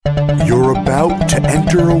You're about to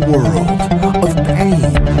enter a world of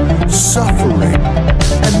pain, suffering,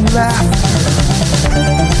 and laughter.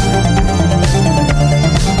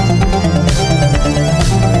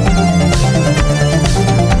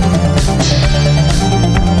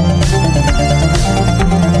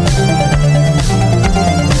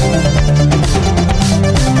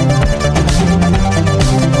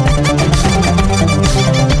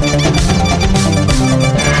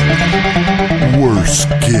 Worst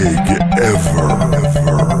gig ever.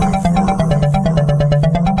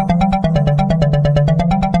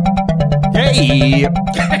 Hey!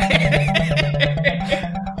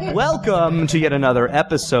 Welcome to yet another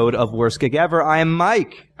episode of Worst Gig Ever. I am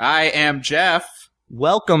Mike. I am Jeff.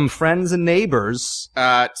 Welcome, friends and neighbors.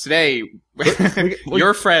 Today,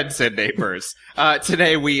 your friends and neighbors.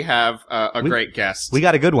 Today we have a great guest. We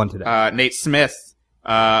got a good one today. Nate Smith,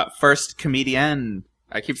 first comedian.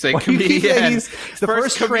 I keep saying Well, you keep saying comedian. he's the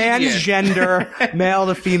first comedian. transgender male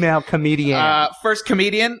to female comedian. First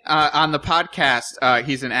comedian on the podcast.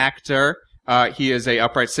 He's an actor. He is a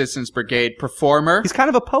Upright Citizens Brigade performer. He's kind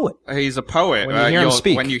of a poet. He's a poet. When you hear him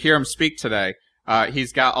speak. When you hear him speak today,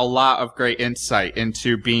 he's got a lot of great insight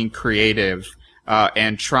into being creative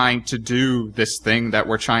and trying to do this thing that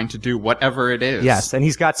we're trying to do, whatever it is. Yes, and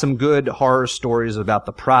he's got some good horror stories about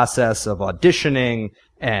the process of auditioning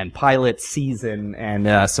and pilot season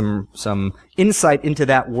and some insight into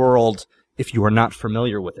that world if you are not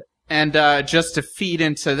familiar with it. And just to feed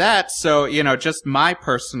into that, so, just my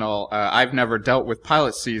personal, I've never dealt with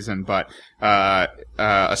pilot season, but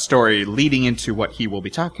a story leading into what he will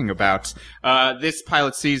be talking about. This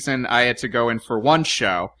pilot season, I had to go in for one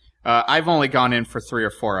show. I've only gone in for 3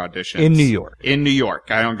 or 4 auditions. In New York. In New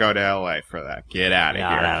York. I don't go to LA for that. Get out of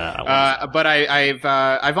here. No. But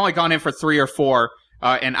I've only gone in for 3 or 4.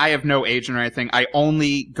 And I have no agent or anything. I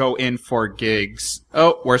only go in for gigs.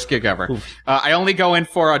 Oh, worst gig ever. I only go in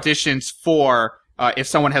for auditions for if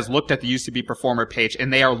someone has looked at the UCB performer page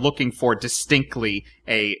and they are looking for distinctly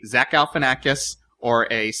a Zach Galifianakis or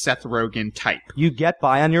a Seth Rogen type. You get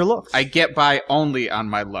by on your looks. I get by only on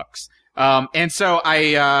my looks. And so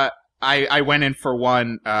I went in for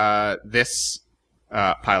one this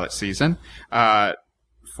pilot season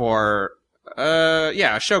for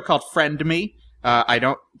a show called Friend Me. I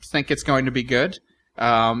don't think it's going to be good.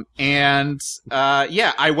 I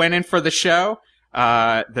went in for the show.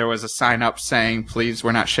 There was a sign up saying, please,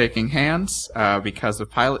 we're not shaking hands, because of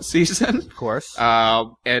pilot season. Of course.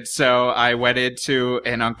 And so I went into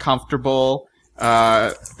an uncomfortable,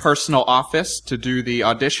 personal office to do the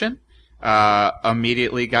audition.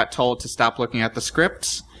 Immediately got told to stop looking at the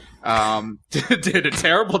scripts. Did a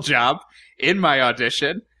terrible job in my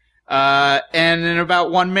audition. And in about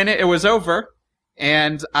 1 minute, it was over.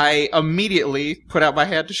 And I immediately put out my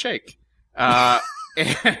hand to shake.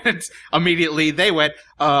 And immediately they went,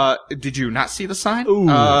 did you not see the sign?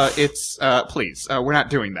 Please, we're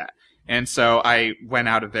not doing that. And so I went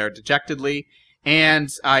out of there dejectedly, and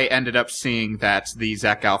I ended up seeing that the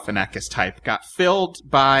Zach Galifianakis type got filled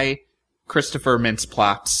by Christopher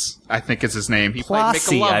Mintz-Plasse, I think is his name. He played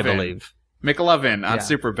McLovin. I believe. McLovin on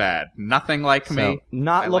Superbad. Nothing like me.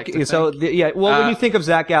 Not looking. When you think of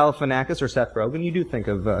Zach Galifianakis or Seth Rogen, you do think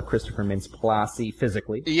of Christopher Mintz-Plasse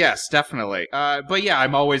physically. Yes, definitely. But yeah,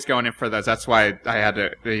 I'm always going in for those. That's why I had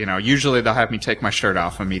to. Usually they'll have me take my shirt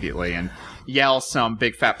off immediately and yell some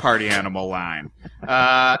big fat party animal line.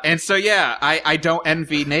 And so yeah, I don't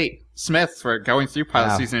envy Nate Smith for going through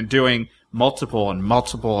pilot season and doing multiple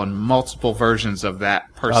versions of that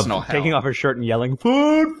personal hell. Taking off her shirt and yelling,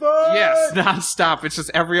 food fight! Yes, nonstop. It's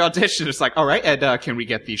just every audition. It's like, all right, Ed, can we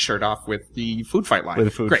get the shirt off with the food fight line? With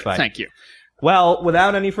the food Great, fight. Thank you. Well,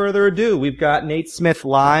 without any further ado, we've got Nate Smith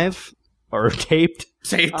live, or taped.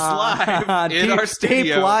 Taped live in our studio.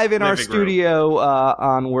 Taped live in our studio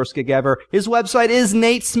on Worst Gig Ever. His website is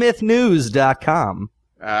natesmithnews.com.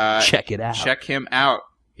 Check it out. Check him out.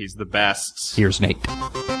 He's the best. Here's Nate.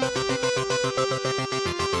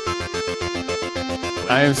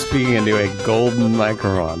 I am speaking into a golden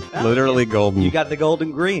microphone. Literally golden. You got the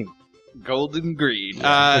golden green. Golden green.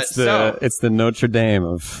 It's the Notre Dame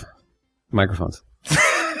of microphones.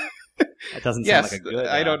 That doesn't sound like a good...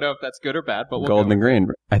 I don't know if that's good or bad, but golden and green,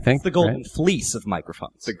 I think. It's the golden fleece of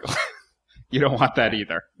microphones. You don't want that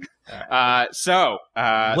either. So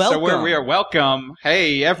we are welcome.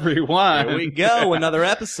 Hey, everyone. Here we go. Another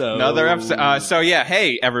episode.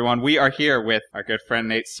 Hey, everyone. We are here with our good friend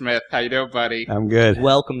Nate Smith. How you doing, buddy? I'm good.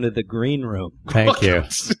 Welcome to the green room. Thank you.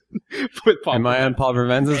 With Paul Am I on Paul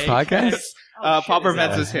Prevenz's podcast? Paul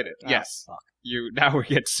Prevens has hit it. Yes. Fuck. Now we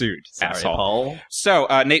get sued. Sorry, asshole. Paul. So,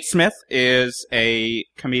 Nate Smith is a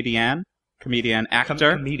comedian. comedian,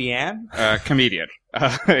 actor. Comedian? Comedian.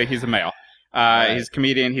 He's a male. He's a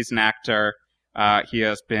comedian. He's an actor. He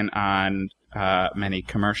has been on many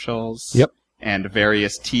commercials. Yep. And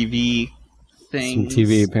various TV things. Some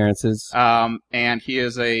TV appearances. And he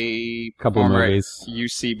is a Couple of former movies.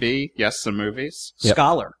 UCB. Yes, some movies. Yep.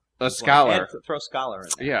 Scholar. A scholar. Throw scholar in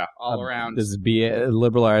there. Yeah, all around. This is BA,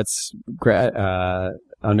 liberal arts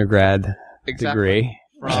undergrad degree.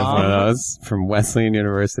 From- As one of those from Wesleyan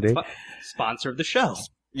University. Sponsor of the show.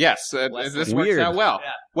 Yes, this works Weird. out well.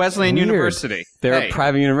 Yeah. Wesleyan Weird. University. They're Hey, a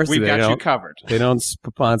private university. We've They got you don't- covered. They don't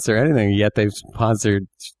sponsor anything, yet they've sponsored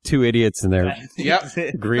two idiots in their Yep.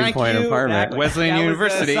 Greenpoint you. apartment. Wesleyan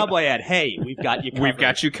University. Subway ad. Hey, we've got you covered. We've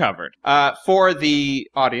got you covered. For the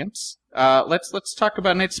audience, let's talk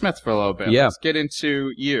about Nate Smith for a little bit. Yeah. Let's get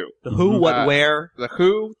into you. The who, what, where. The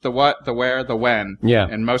who, the what, the where, the when, Yeah.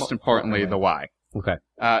 and most importantly, the why. Okay.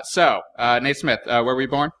 So, Nate Smith, where were you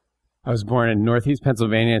born? I was born in Northeast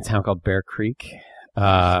Pennsylvania, a town called Bear Creek,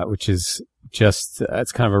 which is just,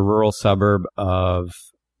 it's kind of a rural suburb of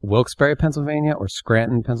Wilkes-Barre, Pennsylvania, or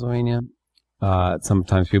Scranton, Pennsylvania.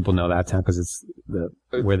 Sometimes people know that town because it's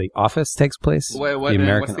where the Office takes place.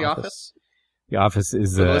 What's the Office? The Office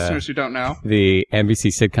is For the listeners who don't know. the NBC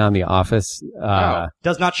sitcom The Office.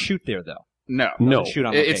 Does not shoot there, though. No. No. Doesn't shoot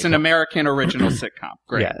on It's location. an American original sitcom.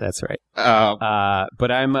 Great. Yeah, that's right. Uh, But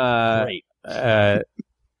I'm Great.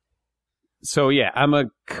 so yeah, I'm a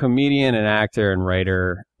comedian and actor and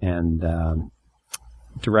writer and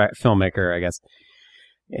direct filmmaker, I guess.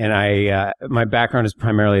 And my background is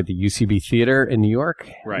primarily at the UCB Theater in New York,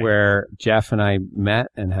 Right. where Jeff and I met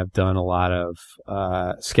and have done a lot of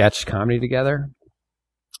sketch comedy together.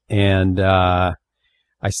 And I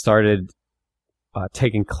started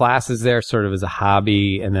taking classes there sort of as a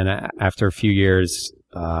hobby, and then after a few years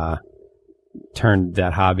turned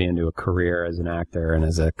that hobby into a career as an actor and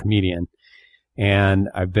as a comedian. And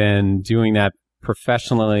I've been doing that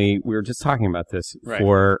professionally. We were just talking about this Right.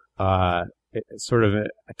 for sort of,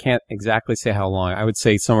 I can't exactly say how long. I would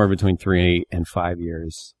say somewhere between 3 and 5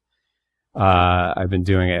 years. I've been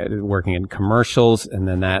doing it, working in commercials, and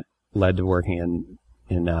then that led to working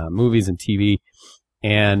in movies and TV.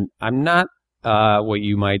 And I'm not what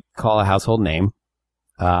you might call a household name.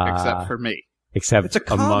 except for me. Except It's a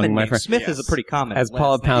common among my name. friends. Smith Yes. is a pretty common As last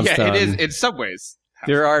Paula name. Poundstone. Yeah, it is in some ways.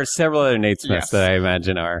 There are several other Nate Smiths Yes. that I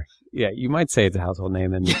imagine are. Yeah, you might say it's a household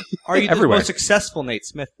name. And Are you everywhere. the most successful Nate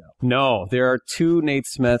Smith, though? no, there are two Nate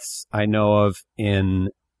Smiths I know of in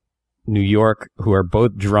New York who are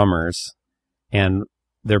both drummers, and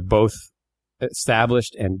they're both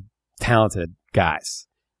established and talented guys.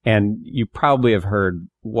 And you probably have heard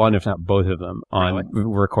one, if not both of them, on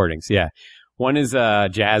recordings. Yeah, one is a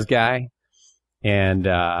jazz guy, and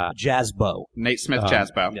Jazz Bo. Nate Smith, Um,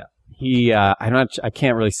 Jazzbo. yeah. he I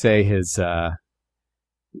can't really say his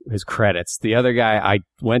credits. The other guy I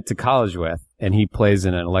went to college with, and he plays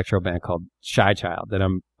in an electro band called Shy Child that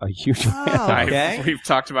I'm a huge fan of. Oh, okay. We've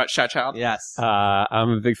talked about Shot Child. Yes. I'm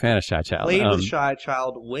a big fan of Shy Child. Played with Shy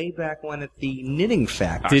Child way back when at the Knitting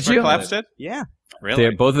Factory. Did you? Collapsed? Yeah.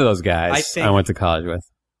 Really? Both of those guys I think- I went to college with.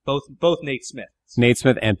 Both Nate Smith. Nate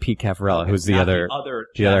Smith and Pete Caffarella, who's the Not other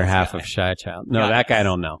jazz half guy. of Shy Child. No, Got that it. guy I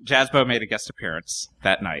don't know. Jazzbo made a guest appearance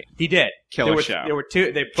that night. He did. Killer show. There were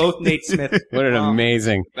two. They both Nate Smith. What an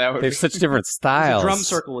amazing. That would They have such different It was styles. a drum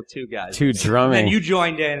circle with two guys. Two drumming. And then you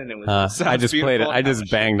joined in, and it was. I Sounds just played it. beautiful. I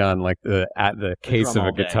just banged on like the case drum of a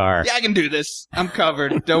all day. guitar. Yeah, I can do this. I'm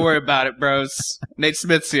covered. Don't worry about it, bros. Nate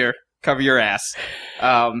Smith's here. Cover your ass.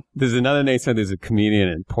 There's another Nate Smith who's a comedian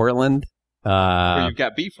in Portland. Who you've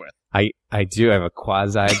got beef with. I do have a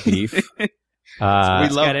quasi beef. We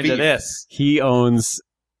Let's love get into beef. this. He owns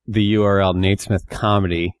the URL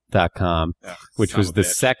natesmithcomedy.com, Ugh, which son was of a the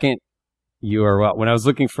bitch. second URL. When I was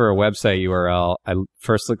looking for a website URL, I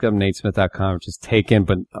first looked up natesmith.com, which is taken,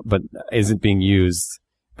 but isn't being used,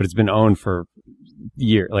 but it's been owned for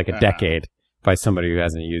a decade by somebody who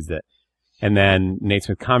hasn't used it. And then Nate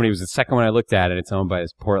Smith Comedy was the second one I looked at, and it's owned by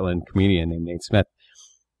this Portland comedian named Nate Smith.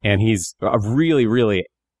 And he's a really, really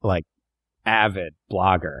avid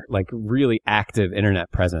blogger, really active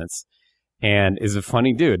internet presence, and is a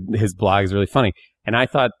funny dude. His blog is really funny. And I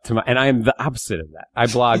thought and I am the opposite of that. I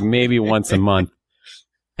blog maybe once a month.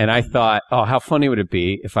 And I thought, oh, how funny would it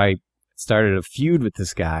be if I started a feud with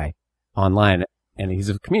this guy online, and he's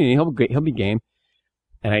a comedian. He'll be game.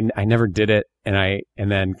 And I never did it. And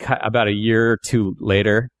then about a year or two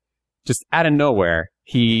later, just out of nowhere,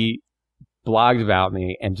 he blogged about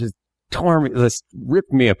me and just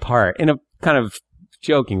ripped me apart in a kind of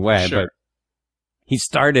joking way. Sure. But he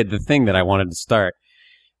started the thing that I wanted to start.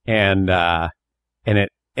 And it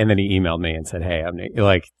and then he emailed me and said, "Hey, I'm Nate."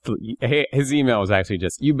 Like, his email was actually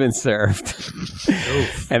just, "You've been served,"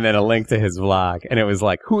 and then a link to his vlog, and it was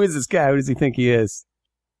like, "Who is this guy? Who does he think he is?"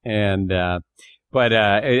 And but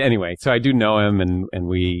anyway, so I do know him, and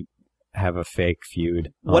we have a fake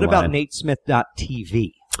feud. What online. about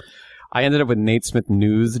NateSmith.tv? I ended up with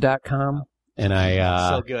NateSmithNews.com. And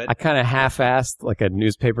So good. I kind of half-assed like a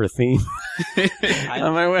newspaper theme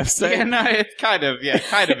on my website. Yeah, no, it kind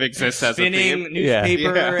of exists as a Spinning theme.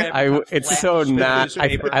 newspaper. and It's so not.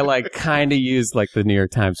 I like kind of used like the New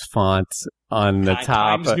York Times font on the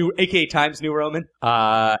top. AKA Times New Roman.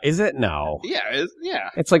 Is it? No. Yeah,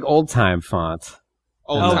 It's like old time font.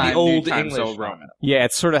 Old time, the old New Times, English Old Roman. Yeah,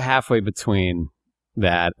 it's sort of halfway between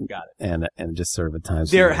that Got and just sort of a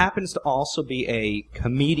Times. There New Roman. happens to also be a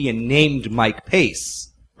comedian named Mike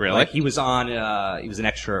Pace. Really? Like he was on. He was an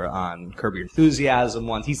extra on Curb Your Enthusiasm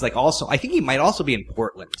once. He's like also. I think he might also be in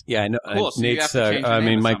Portland. Yeah, I know. Cool, so you Nate's. have to change your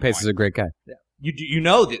name at Mike some Pace point. is a great guy. You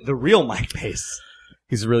know the real Mike Pace.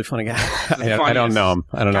 He's a really funny guy. the I don't funniest. know him.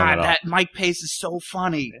 I don't know him God, at all. that Mike Pace is so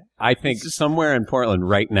funny. I think somewhere in Portland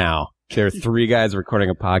right now, there are 3 guys recording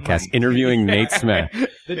a podcast interviewing Nate Smith.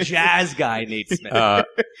 The jazz guy, Nate Smith.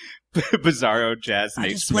 Bizarro jazz I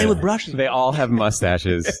Nate just Smith. play with brushes. They all have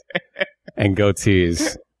mustaches and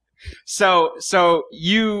goatees. So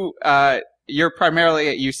you're primarily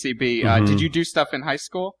at UCB. Mhm. Did you do stuff in high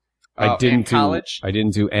school? I didn't in college, I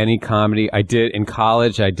didn't do any comedy. I did in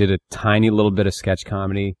college. I did a tiny little bit of sketch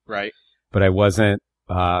comedy, right? but I wasn't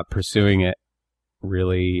pursuing it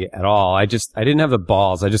really at all. I didn't have the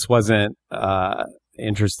balls. I just wasn't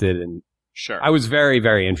interested in. Sure. I was very,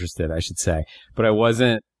 very interested, I should say, but I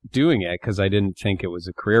wasn't doing it because I didn't think it was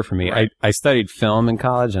a career for me. Right. I studied film in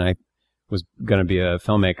college, and I was going to be a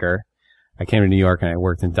filmmaker. I came to New York, and I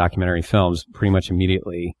worked in documentary films pretty much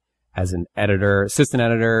immediately as an editor, assistant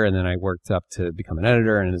editor, and then I worked up to become an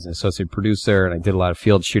editor and as an associate producer, and I did a lot of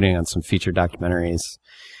field shooting on some feature documentaries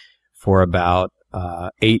for about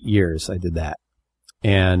 8 years. I did that,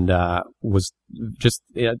 and was just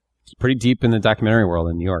pretty deep in the documentary world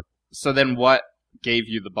in New York. So then what gave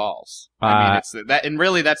you the balls? I mean, it's that, and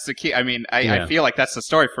really that's the key. I mean, I feel like that's the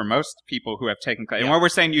story for most people who have taken classes. And when we're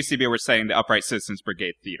saying UCB, we're saying the Upright Citizens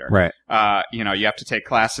Brigade Theater. Right. You have to take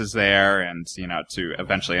classes there and, to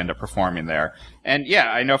eventually end up performing there. And yeah,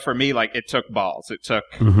 I know for me, like, it took balls. It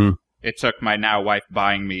took my now wife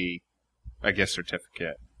buying me a gift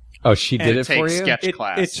certificate. Oh, she did it take for you? sketch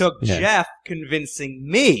class. It took Yeah. Jeff convincing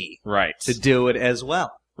me Right. to do it as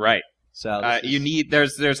well. Right. So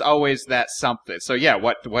there's always that something. So yeah,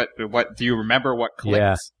 what do you remember what clicked?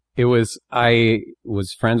 Yeah. I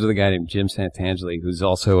was friends with a guy named Jim Santangeli, who's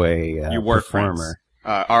also a You were performer.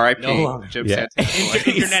 R.I.P. No longer. Jim Yeah.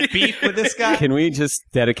 Santangelo. internet beef with this guy. Can we just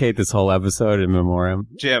dedicate this whole episode in memoriam?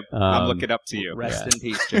 Jim, I'm Um, looking up to you. Rest in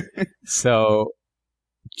peace, Jim. So,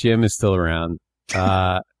 Jim is still around.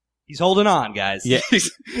 He's holding on, guys. Yeah,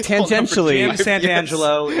 tangentially, Jim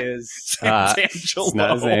Santangelo is Santangelo. It's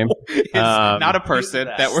not his name. It's not a person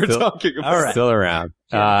He's that we're still- talking about. All right. still around.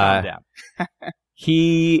 Jim, calm down.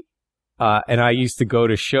 He and I used to go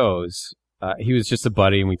to shows. He was just a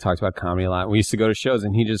buddy, and we talked about comedy a lot. We used to go to shows,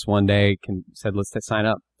 and he just one day said, "Let's sign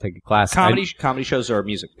up, take a class." Comedy shows or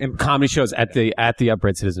music? Comedy shows at the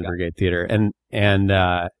Upright Citizens Brigade Theater, and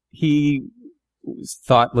he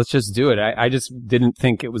thought, let's just do it. I just didn't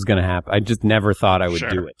think it was going to happen. I just never thought I would Sure.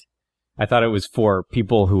 do it. I thought it was for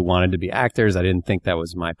people who wanted to be actors. I didn't think that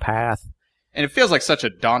was my path. And it feels like such a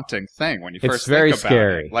daunting thing when you It's first very think about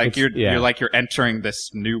scary. it. Like It's- you're entering this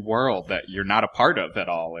new world that you're not a part of at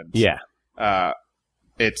all. And Yeah.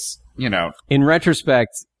 it's In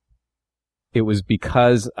retrospect, it was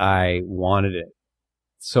because I wanted it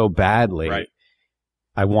so badly. Right.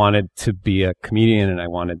 I wanted to be a comedian, and I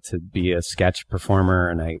wanted to be a sketch performer,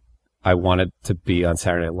 and I wanted to be on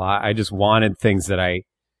Saturday Night Live. I just wanted things that I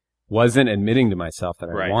wasn't admitting to myself that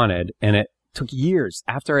I Right. wanted. And it took years.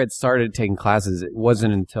 After I had started taking classes, it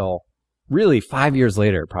wasn't until really 5 years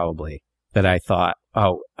later, probably, that I thought,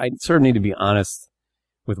 oh, I sort of need to be honest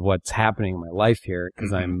with what's happening in my life here,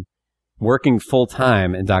 because Mhm. I'm working full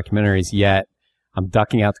time in documentaries, yet I'm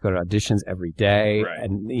ducking out to go to auditions every day. Right.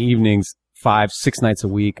 And in the evenings, 5-6 nights a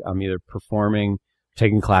week, I'm either performing,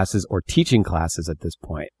 taking classes, or teaching classes at this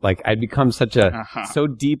point. Like, I'd become so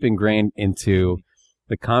deep ingrained into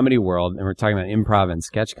the comedy world, and we're talking about improv and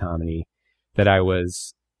sketch comedy, that I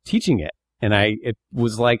was teaching it. And it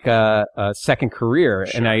was like a second career.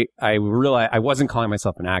 Sure. And I realized I wasn't calling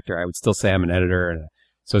myself an actor. I would still say I'm an editor, and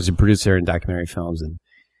so as a producer in documentary films. And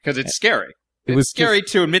because it's scary. it It's was scary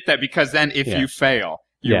to admit that, because then if Yeah. you fail,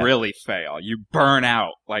 you Yeah. really fail. You burn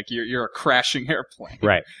out. Like you're a crashing airplane.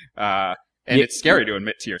 Right. And Yeah. it's scary to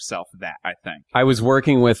admit to yourself that, I think. I was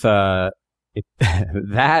working with that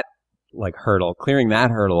like hurdle. Clearing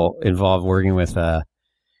that hurdle involved working with a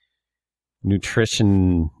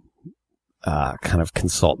nutrition kind of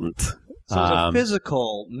consultant. So it was a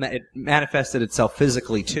physical. It manifested itself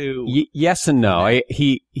physically too. Yes and no.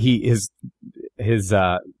 His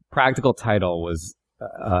practical title was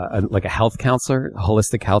like a health counselor, a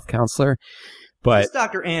holistic health counselor. But Is this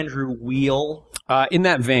Dr. Andrew Wheel? in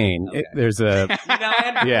that vein, Okay. there's a You know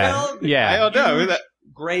Andrew yeah, Wheel? I yeah. don't know. Who that-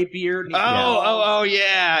 Gray beard.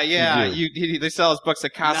 yeah. They sell his books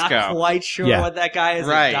at Costco. Not quite sure Yeah. what that guy is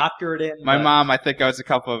Right. a doctorate in. My but- mom, I think, owns a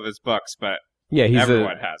couple of his books, but Yeah,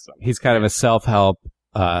 everyone has them. he's kind of a self-help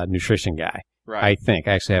nutrition guy. Right. I think.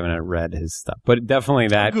 I actually haven't read his stuff, but definitely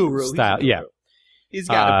that Guru. He's a style. guru. Yeah, He's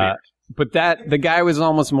got a beard. but the guy was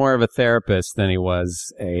almost more of a therapist than he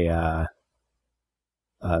was a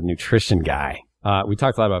nutrition guy. We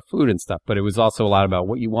talked a lot about food and stuff, but it was also a lot about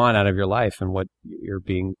what you want out of your life and what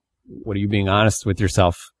are you being honest with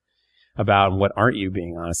yourself about and what aren't you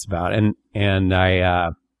being honest about. And I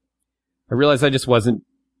realized I just wasn't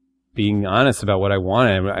being honest about what I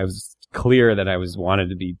wanted. I was clear that I wanted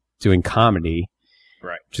to be doing comedy.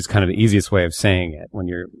 Right. Which is kind of the easiest way of saying it. When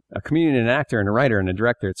you're a comedian, an actor, and a writer, and a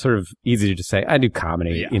director, it's sort of easy to just say, I do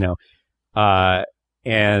comedy, Yeah.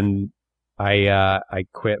 And I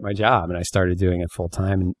quit my job and I started doing it full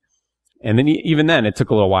time. And then even then, it took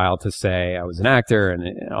a little while to say I was an actor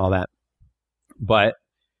and all that. But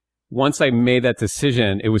once I made that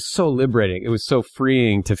decision, it was so liberating. It was so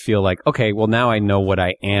freeing to feel like, okay, well, now I know what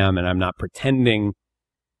I am and I'm not pretending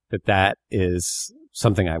that is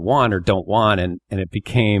something I want or don't want. And it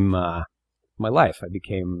became my life.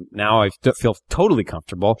 Now I feel totally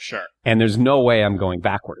comfortable. Sure. And there's no way I'm going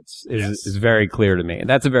backwards. Is very clear to me. And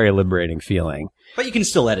that's a very liberating feeling. But you can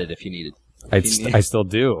still edit if you need it. I still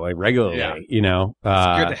do, like regularly, Yeah. It's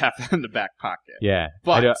It's good to have that in the back pocket. Yeah.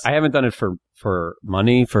 But- I haven't done it for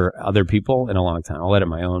money for other people in a long time. I'll edit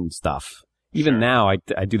my own stuff. Even Sure. now, I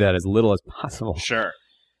do that as little as possible. Sure.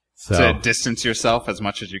 So To distance yourself as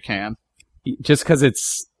much as you can. just because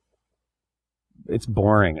it's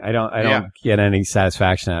boring. I don't Yeah. get any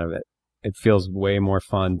satisfaction out of it. It feels way more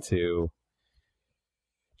fun to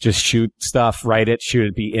just shoot stuff, write it, shoot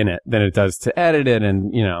it, be in it, than it does to edit it.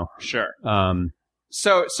 And Sure. um,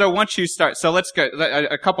 So once you start, so let's go,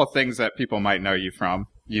 a couple of things that people might know you from.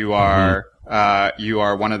 You are, you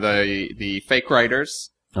are one of the fake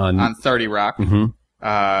writers on 30 Rock, mhm.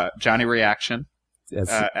 Johnny Reaction, as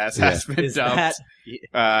yeah. has been Is dubbed.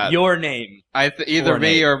 that your name? Either or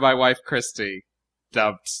me Nate? or my wife Christy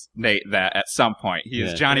dubbed Nate that at some point. He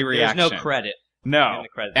is Yeah. Johnny Reaction. There's no credit. in No. the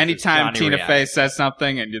credits. It's Anytime Johnny Tina Reaction. Fey says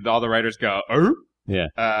something and all the writers go, "Oh," Yeah.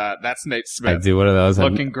 that's Nate I Smith. do one of those.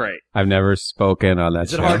 Looking great. I've never spoken on that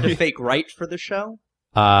Is it show. hard to fake write for the show?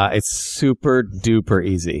 It's super duper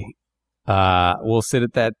easy. We'll sit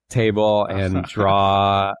at that table and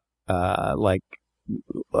draw, I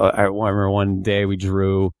remember one day we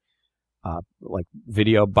drew, like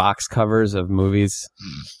video box covers of movies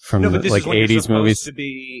from No, but this like is when you're 80s supposed movies. to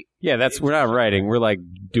be. Yeah, we're not writing. We're like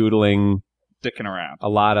doodling Dicking around. a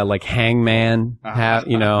lot of like Hangman,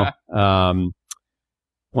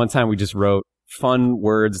 one time we just wrote fun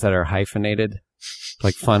words that are hyphenated,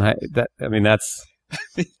 like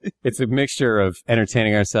it's a mixture of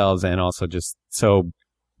entertaining ourselves and also just so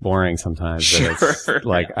boring sometimes that Sure. it's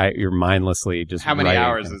like you're mindlessly just How many writing.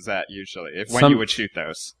 hours is that usually? When Some- you would shoot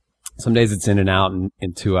those? Some days it's in and out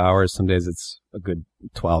in 2 hours. Some days it's a good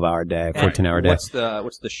 12-hour day, 14-hour day. What's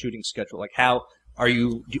the shooting schedule like? How are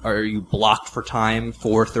you blocked for time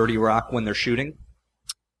for 30 Rock when they're shooting?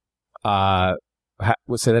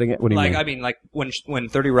 Say that again. What do you mean? I mean, like when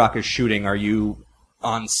 30 Rock is shooting, are you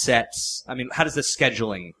on sets? I mean, how does the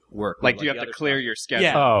scheduling work? Like, do you the have to other clear stuff? your schedule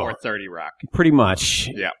Yeah. Oh. for 30 Rock? Pretty much.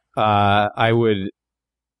 Yeah. I would,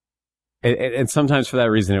 and sometimes for that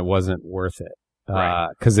reason, it wasn't worth it. Right.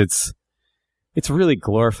 Cause it's really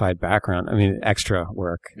glorified background. I mean, extra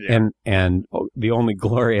work. Yeah. And the only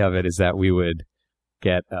glory of it is that we would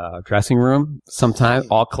get a dressing room sometimes,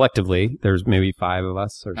 all collectively. There's maybe 5 of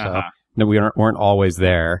us or so. Uh-huh. No, we weren't always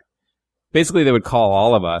there. Basically, they would call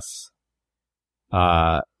all of us.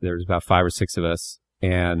 There was about 5 or 6 of us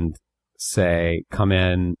and say, come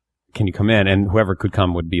in. Can you come in? And whoever could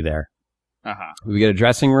come would be there. Uh-huh. We would get a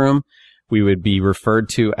dressing room. We would be referred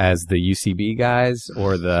to as the UCB guys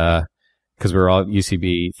or because we're all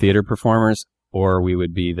UCB theater performers, or we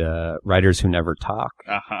would be the writers who never talk.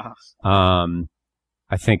 Uh-huh.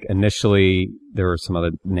 I think initially there were some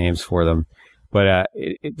other names for them, but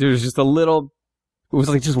there was just it was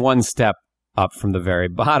like just one step up from the very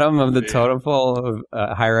bottom of the totem pole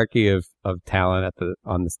of hierarchy of talent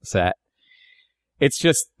on the set. It's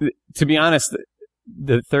just, to be honest,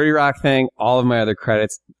 the 30 Rock thing, all of my other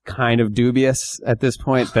credits, kind of dubious at this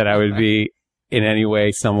point that I would be in any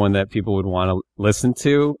way someone that people would want to listen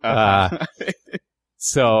to.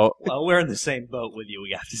 So, well, we're in the same boat with you,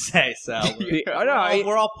 we have to say. So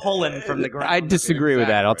we're all pulling from the ground. I disagree with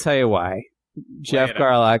that. I'll tell you why. Jeff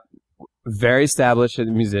Garlock, very established as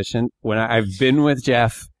a musician. When I've been with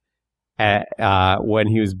Jeff when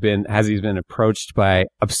he's been approached by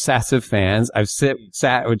obsessive fans. I've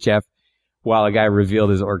sat with Jeff while a guy revealed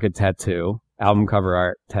his orchid tattoo, album cover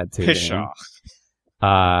art tattoo.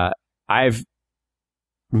 Pshaw. I've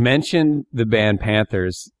mentioned the band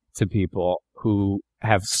Panthers to people who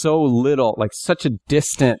have so little, like such a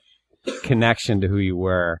distant connection to who you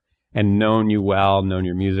were, and known you well, known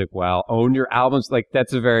your music well, owned your albums. Like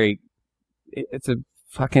it's a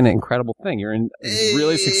fucking incredible thing. You're in a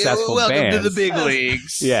really successful Welcome bands. to the big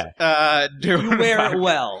leagues. Yeah. You wear it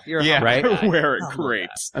well. You're right? Wear it great.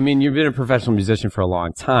 I mean, you've been a professional musician for a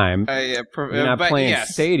long time. You're not playing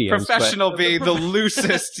stadiums. Professional being the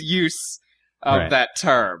loosest use of that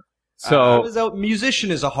term. So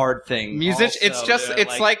musician is a hard thing.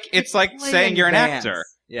 It's like saying you're an actor.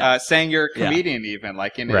 Yeah. Saying you're a comedian even.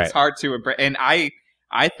 It's hard to embrace. And I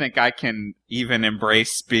think I can even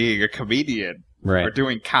embrace being a comedian. Right. Or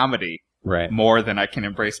doing comedy. Right. More than I can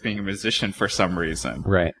embrace being a musician for some reason.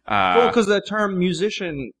 Right. Well, because the term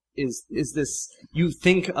musician is this, you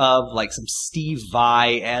think of like some Steve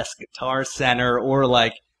Vai-esque Guitar Center, or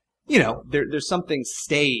like, there's something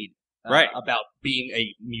staid about being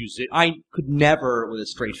a musician. I could never, with a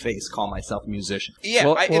straight face, call myself a musician. Yeah,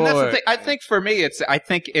 and that's the thing. I think for me, it's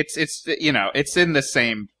it's in the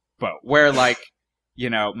same boat where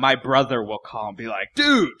my brother will call and be like,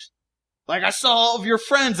 dude, I saw all of your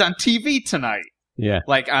friends on TV tonight. Yeah.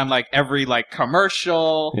 On every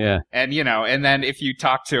commercial. Yeah. And and then if you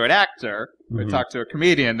talk to an actor or talk to a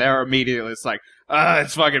comedian, they're immediately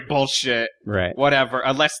it's fucking bullshit. Right. Whatever,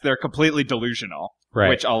 unless they're completely delusional. Right.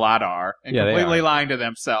 Which a lot are. And completely lying to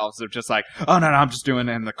themselves. They're just oh no, I'm just doing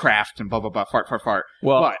it in the craft and blah blah blah, fart.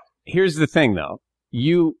 Well, here's the thing though.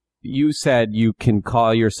 You said you can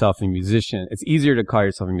call yourself a musician. It's easier to call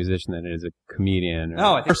yourself a musician than it is a comedian.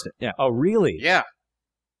 I think so. Yeah. Oh, really? Yeah.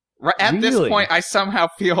 At this point, I somehow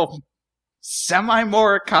feel semi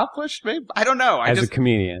more accomplished. Maybe I don't know. As a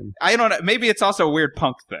comedian, I don't know. Maybe it's also a weird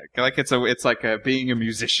punk thing. It's like being a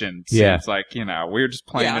musician. Yeah. Seems we're just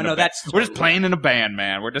playing. Yeah, we're just playing in a band,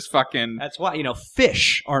 man. We're just fucking. That's why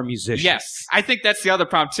Fish are musicians. Yes, I think that's the other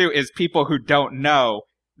problem too. Is people who don't know.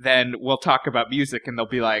 Then we'll talk about music and they'll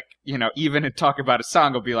be even in talk about a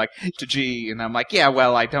song, will be to G. And I'm yeah,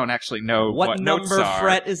 well, I don't actually know what notes number are.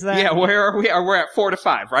 fret is that? Yeah, where are we? We're at 4 to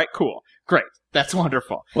 5, right? Cool. Great. That's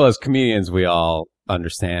wonderful. Well, as comedians, we all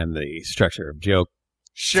understand the structure of joke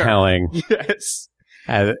telling. Yes.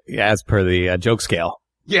 As per the joke scale.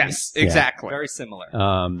 Yes, exactly. Very similar.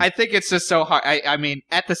 I think it's just so hard. I mean,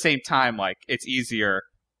 at the same time, it's easier.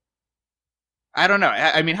 I don't know.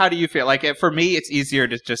 I mean, how do you feel? For me, it's easier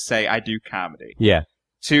to just say I do comedy. Yeah.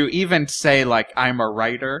 To even say, I'm a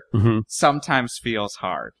writer, sometimes feels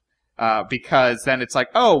hard. Because then it's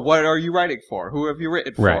oh, what are you writing for? Who have you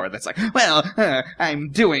written for? Right. That's I'm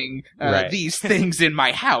doing these things in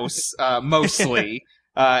my house, mostly.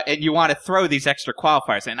 And you want to throw these extra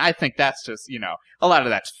qualifiers. And I think that's just, a lot of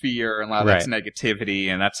that's fear and a lot of that's negativity.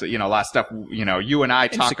 And that's, a lot of stuff, you and I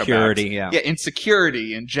talk about. Insecurity, yeah. Yeah,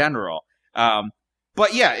 insecurity in general.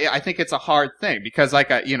 But yeah, I think it's a hard thing because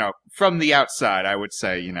from the outside, I would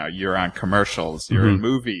say, you're on commercials, you're in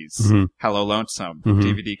movies, Hello Lonesome,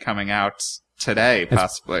 DVD coming out today,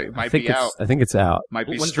 possibly. Might be out. I think it's out. Might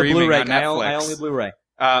be When's streaming the Blu-ray? on Netflix. I only Blu-ray.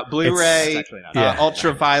 Blu-ray, not.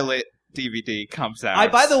 Ultraviolet DVD comes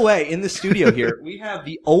out. By the way, in the studio here, we have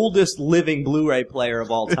the oldest living Blu-ray player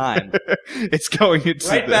of all time. It's going into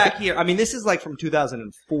back here. I mean, this is from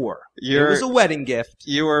 2004. It was a wedding gift.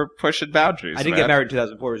 You were pushing boundaries. I didn't get married in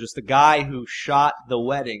 2004. It was just the guy who shot the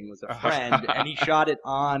wedding was a friend, and he shot it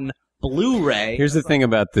on Blu-ray. Here's the thing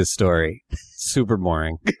about this story. Super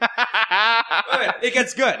boring. It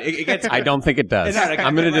gets good. It gets good. I don't think it does.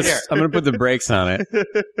 I'm gonna put the brakes on it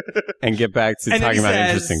and get back to talking about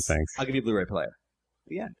interesting things. I'll give you a Blu-ray player.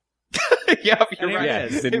 The end. Yep, you're right. Yeah,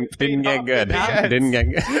 didn't get good. Didn't get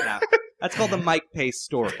good. No. That's called the Mike Pace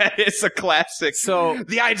story. That is a classic. So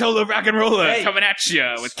the Ayatollah of Rock and Roller coming at you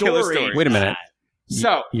with killer stories. Wait a minute.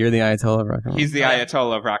 So you're the Ayatollah of Rock and Roller? He's the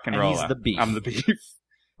Ayatollah of Rock and Roller. He's the beef. I'm the beef.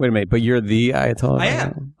 Wait a minute, but you're the Ayatollah? I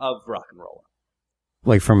am of Rock and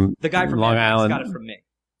Roller. From the guy from Long Island? got it from me.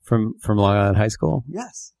 From Long Island High School?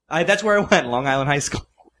 Yes. That's where I went, Long Island High School.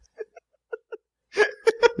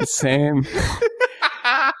 The same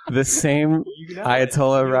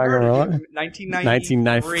Ayatollah of Rock and Roll.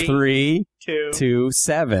 1993 to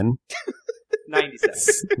 7.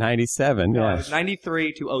 97, No, yeah. it was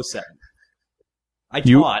 93 to 07. I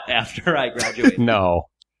taught after I graduated. No.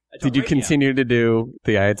 Did you continue to do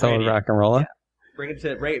the Ayatollah of Rock and Roll? Yeah. Bring it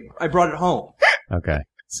to I brought it home. Okay.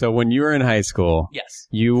 So when you were in high school, Yes.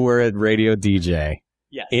 you were a radio DJ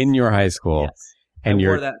Yes. in your high school. Yes. And I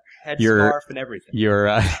your wore that headscarf and everything. Your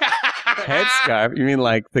headscarf? You mean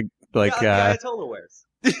like the Ayatollah wears.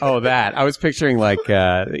 Oh, that. I was picturing like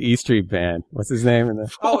the E Street Band. What's his name?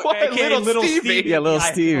 AKA Little Stevie. Yeah, Little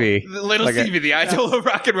Stevie. Little Like Stevie, the Ayatollah of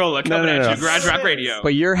Rock and Roller coming No. at you, Garage Rock Radio.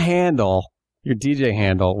 But your handle, your DJ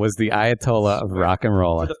handle, was the Ayatollah of Rock and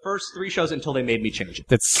Roll. For the first 3 shows until they made me change it.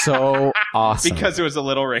 That's so awesome. Because it was a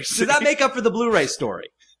little racist. Does that make up for the Blu-ray story?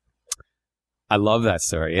 I love that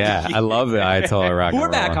story. Yeah, I love the Ayatollah of Rock and Roll.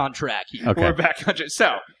 We're back on track here. Okay. We're back on.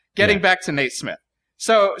 So, getting back to Nate Smith.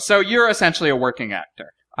 So you're essentially a working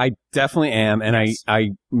actor. I definitely am, and Yes.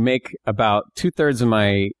 I make about 2/3 of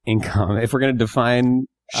my income. If we're going to define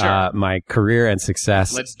my career and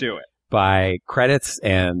success Let's do it. by credits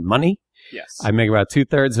and money, Yes. I make about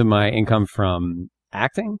 2/3 of my income from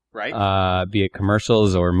acting, Right? be it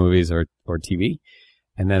commercials or movies or TV.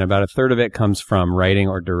 And then about 1/3 of it comes from writing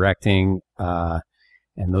or directing,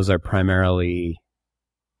 and those are primarily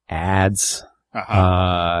ads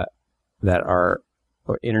Uh-huh. that are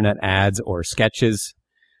or internet ads or sketches.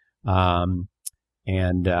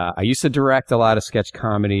 And I used to direct a lot of sketch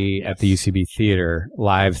comedy at the UCB Theater,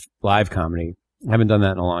 live comedy. I haven't done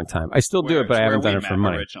that in a long time. I still do it, but I haven't done it for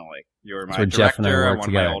money. Originally, you were my So Jeff and I director on worked one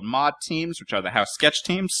together. of my old mod teams, which are the house sketch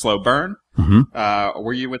teams, Slow Burn. Mm-hmm.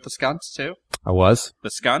 Were you with the Skunts too? I was. The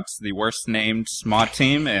Skunts, the worst named mod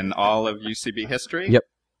team in all of UCB history. Yep.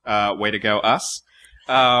 Way to go, us.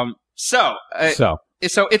 So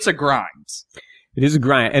it's a grind. It is a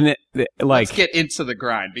grind, and Let's get into the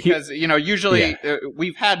grind because usually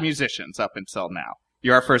we've had musicians up until now.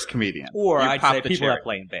 You're our first comedian. Or You I'd popped say the people cherry. that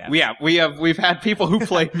play in bands. We've had people who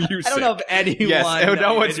play music. I don't know if anyone. Yes, that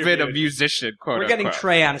no we've one's been a interviewed- musician. Quote We're getting unquote.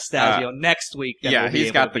 Trey Anastasio next week. Then yeah, we'll be he's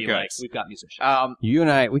able got to the be like, goods. we've got musicians. You and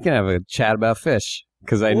I, we can have a chat about fish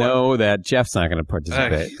because I know that Jeff's not going to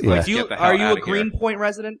participate. Like, Like, get the hell are you a outta here. Greenpoint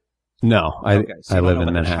resident? No, I so live you in know, like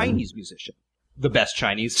a Manhattan. Chinese musician. The best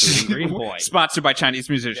Chinese food in Greenpoint. Sponsored by Chinese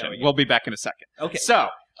musician. There we go. We'll be back in a second. Okay. So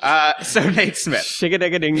Nate Smith.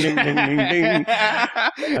 Shigga-digga-ding-ding-ding-ding-ding.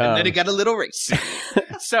 And then it got a little racy.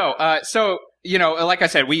 So like I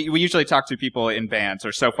said, we usually talk to people in bands,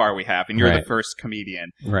 or so far we have, and you're Right. the first comedian.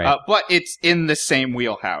 Right. But it's in the same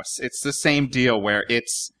wheelhouse. It's the same deal where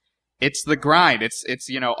it's the grind. It's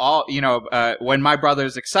when my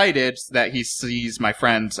brother's excited that he sees my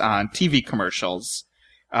friends on TV commercials,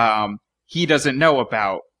 he doesn't know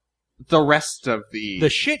about the rest of the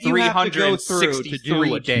shit you have to go through to do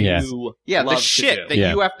what days. Yes. you Yeah, love the shit to do. that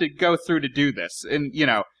Yeah. you have to go through to do this. And,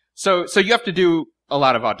 so you have to do a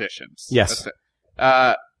lot of auditions. Yes. That's it.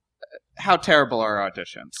 How terrible are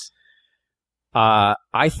auditions?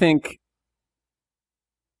 I think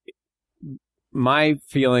my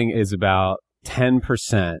feeling is about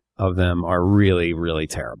 10% of them are really, really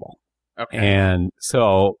terrible. Okay. And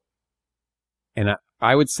so,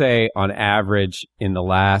 I would say on average in the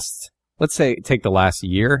last, let's say take the last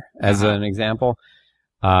year as an example,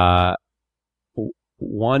 1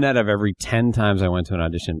 out of every 10 times I went to an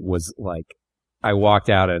audition was like, I walked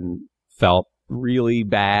out and felt really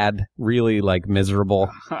bad, really like miserable.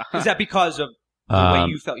 Is that because of the way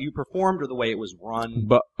you felt you performed or the way it was run?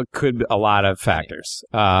 But could be a lot of factors.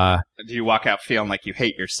 Do you walk out feeling like you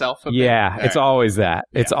hate yourself a bit? Yeah, All it's right. always that.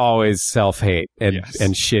 It's always self-hate and Yes.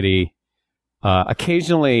 and shitty.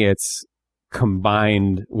 Occasionally it's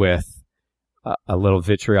combined with a little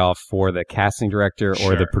vitriol for the casting director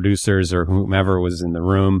or the Sure. producers or whomever was in the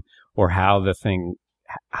room, or how the thing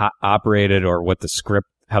operated, or what the script,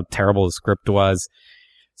 how terrible the script was.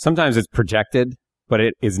 Sometimes it's projected, but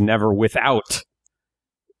it is never without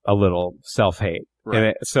a little self-hate. Right.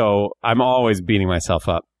 And so I'm always beating myself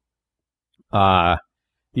up.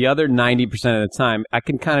 The other 90% of the time, I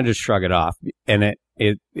can kind of just shrug it off. And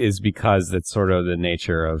it is because that's sort of the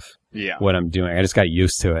nature of Yeah. what I'm doing. I just got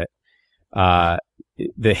used to it. The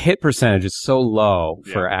hit percentage is so low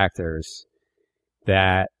for actors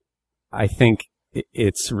that I think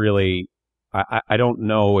it's really, I don't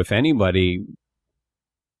know if anybody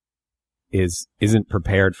isn't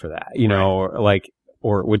prepared for that,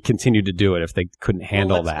 or would continue to do it if they couldn't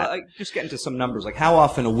handle that. Just get into some numbers. Like, how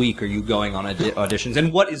often a week are you going on auditions?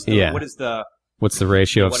 And what is the Yeah. What's the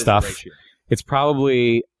ratio of what is the stuff? ratio? It's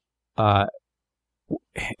probably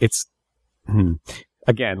it's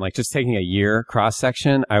again, like just taking a year cross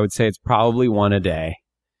section, I would say it's probably one a day,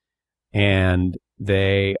 and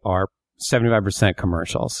they are 75%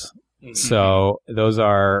 commercials. Mhm. So those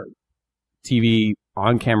are TV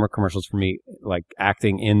on camera commercials for me, like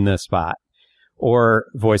acting in the spot, or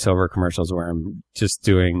voiceover commercials where I'm just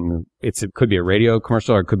doing, it could be a radio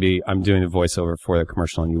commercial, or it could be I'm doing the voiceover for the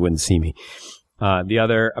commercial and you wouldn't see me. The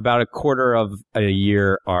other, about a quarter of a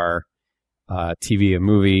year are TV and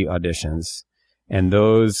movie auditions. And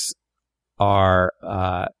those are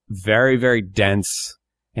very, very dense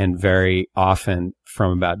and very often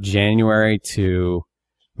from about January to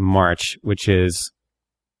March, which is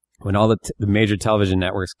when all the major television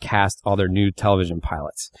networks cast all their new television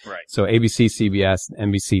pilots. Right. So ABC, CBS,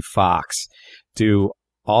 NBC, Fox do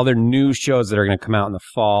all their new shows that are going to come out in the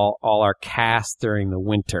fall, all are cast during the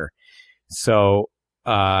winter. So,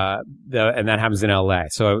 and that happens in LA.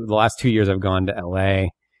 So the last 2 years I've gone to LA.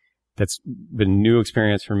 That's been a new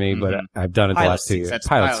experience for me, but I've done it the last 2 years. That's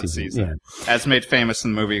pilot season. Yeah. As made famous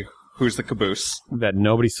in the movie Who's the Caboose? That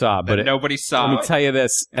nobody saw. But nobody saw. let me tell you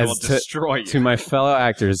this, It will destroy you. to my fellow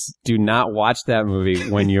actors, do not watch that movie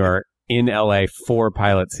when you're in LA for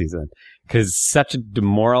pilot season. Because it's such a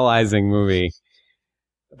demoralizing movie.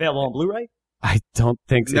 Available on Blu-ray? I don't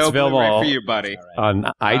think it's No available Blu-ray for you, buddy. on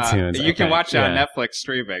iTunes. You can Okay, watch it on yeah. Netflix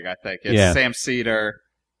streaming, I think. It's Yeah. Sam Cedar,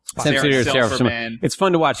 Sam Sarah Cedar, Sarah Silverman. It's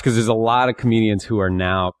fun to watch because there's a lot of comedians who are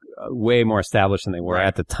now way more established than they were Right.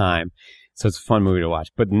 at the time. So it's a fun movie to watch,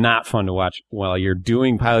 but not fun to watch while you're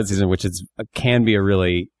doing pilot season, which can be a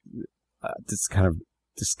really just kind of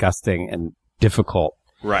disgusting and difficult,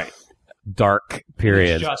 Right. dark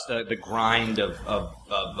period. It's just the grind of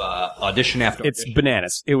audition after It's audition.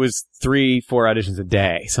 bananas. It was 3-4 auditions a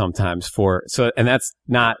day sometimes and that's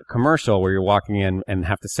not commercial where you're walking in and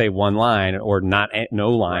have to say one line or no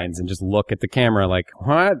lines and just look at the camera like,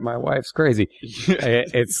 what? My wife's crazy.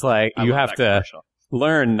 It's like I you love have that to commercial.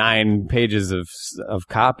 learn 9 pages of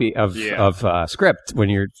copy of script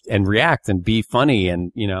and react and be funny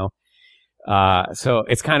and so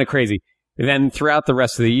it's kind of crazy. And then throughout the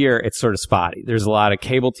rest of the year, it's sort of spotty. There's a lot of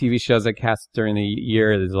cable TV shows that cast during the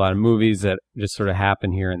year. There's a lot of movies that just sort of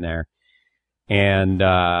happen here and there. And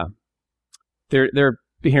they're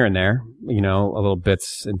here and there, a little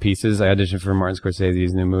bits and pieces. I auditioned for Martin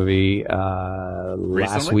Scorsese's new movie last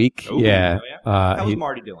Recently? week. Ooh, Yeah. How was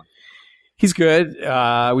Marty doing? He's good.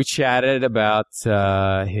 We chatted about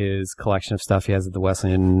his collection of stuff he has at the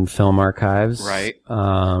Wesleyan Film Archives. Right.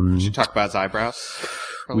 Um, Did you talk about his eyebrows?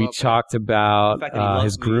 for a we little bit? talked about The fact that he loves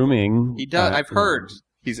his New York. grooming. He does. I've heard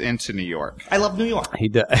he's into New York. I love New York. He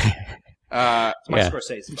does. It's Yeah. Martin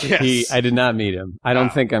Scorsese. Yes. I did not meet him. I don't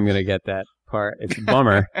Oh. think I'm going to get that part. It's a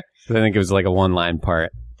bummer. 'Cause I think it was like a one-line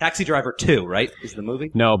part. Taxi Driver 2, right? Is the movie?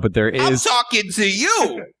 No, but there I'm is talking to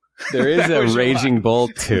you. there is That a was your Raging line. Bull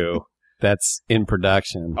 2 that's in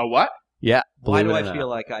production. A what? Yeah. Why believe do it I or not. feel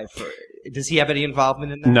like does he have any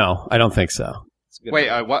involvement in that? No, I don't think so. It's a good Wait,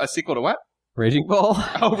 movie. what? A sequel to what? Raging Bull?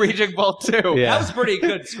 Oh, Raging Bull 2. Yeah. That was pretty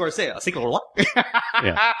good, Scorsese. A sequel to what?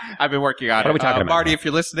 Yeah. I've been working on What it. are we talking about Marty, now? if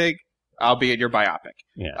you're listening, I'll be in your biopic.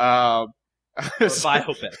 Yeah. Or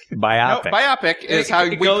biopic. Biopic. No, biopic is how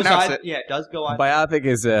we goes pronounce on- it. Yeah, it does go on. Biopic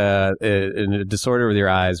is a disorder with your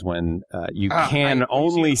eyes when you can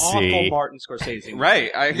only Awful see Martin Scorsese.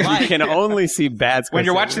 Right. you can only see bad. When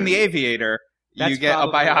you're Scorsese watching The movies. Aviator, That's you get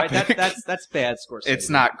probably- a biopic. right, That's bad Scorsese. It's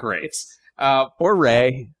not great. It's or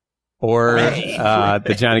Ray or Ray.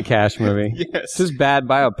 the Johnny Cash movie. yes. It's just bad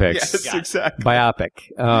biopics. Yes, Got it. exactly.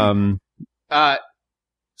 Biopic.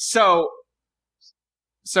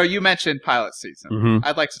 So you mentioned pilot season. Mhm.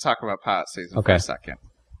 I'd like to talk about pilot season for Okay. a second.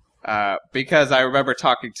 Because I remember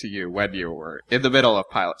talking to you when you were in the middle of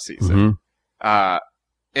pilot season. Mhm.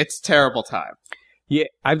 It's a terrible time. Yeah,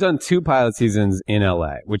 I've done 2 pilot seasons in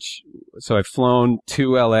LA, so I've flown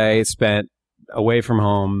to LA, spent away from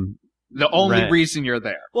home. The only Right. reason you're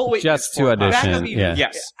there. well, wait, Just to back up audition, even- yeah.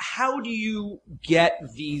 Yes. How do you get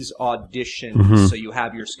these auditions Mhm. so you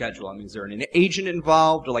have your schedule? I mean, is there an agent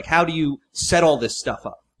involved, or like how do you set all this stuff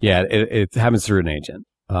up? Yeah, it happens through an agent.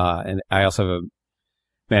 And I also have a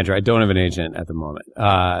manager. I don't have an agent at the moment.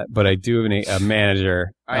 But I do have a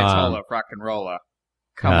manager. Ayatollah, rock and rolla.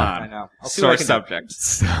 Come I on. know. I'll see what I Sore can do. subject.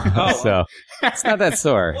 So it's not that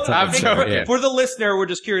sore. It's not I'm that sore, joking. yeah. For the listener, we're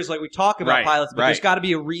just curious. Like we talk about Right, pilots, but right. there's got to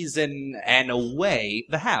be a reason and a way.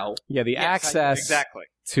 The how. Yeah, the Yes, access Exactly.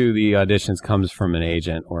 to the auditions comes from an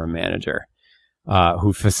agent or a manager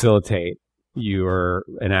who facilitate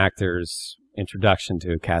an actor's introduction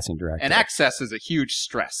to a casting director. And access is a huge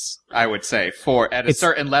stress, I would say, at a It's-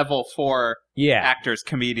 certain level for actors,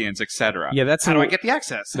 comedians, etc. Yeah, that's how do I get the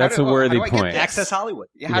access? That's a worthy point. Access Hollywood.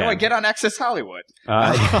 How do I get on Access Hollywood?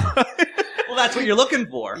 Well, that's what you're looking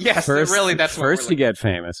for. Yes, first, really. That's first you get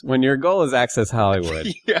famous. When your goal is Access Hollywood,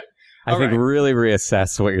 I think really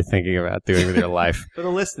reassess what you're thinking about doing with your life. For the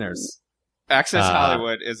listeners, Access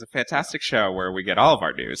Hollywood is a fantastic show where we get all of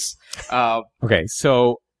our news. Okay,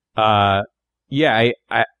 so I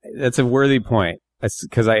that's a worthy point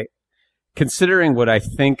because considering what I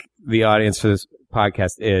think the audience for this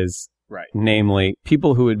podcast is, right, namely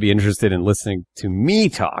people who would be interested in listening to me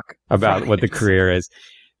talk about what the career is.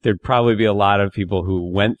 There'd probably be a lot of people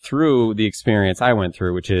who went through the experience I went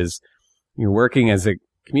through, which is you're working as a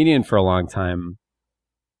comedian for a long time.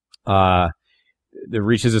 There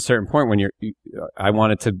reaches a certain point when I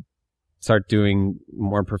wanted to start doing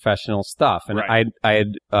more professional stuff. And I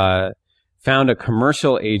had found a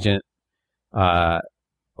commercial agent, the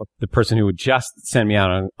person who would just send me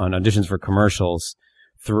out on auditions for commercials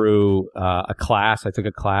through a class. I took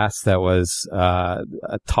a class that was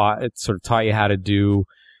it sort of taught you how to do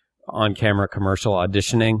on-camera commercial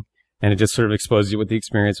auditioning, and it just sort of exposed you what the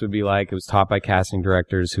experience would be like. It was taught by casting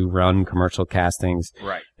directors who run commercial castings,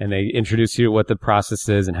 right? And they introduce you to what the process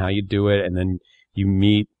is and how you do it, and then you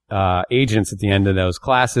meet agents at the end of those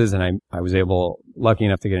classes, and I was lucky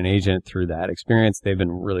enough to get an agent through that experience. They've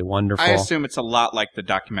been really wonderful. I assume it's a lot like the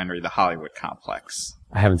documentary The Hollywood Complex.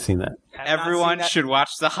 I haven't seen that. Everyone should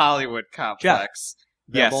watch The Hollywood Complex.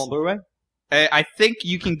 Yes. On Blu-ray? I think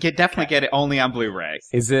you can definitely get it only on Blu-ray.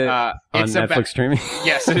 Is it on Netflix streaming?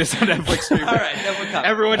 Yes, it is on Netflix streaming. All right, then we're covered.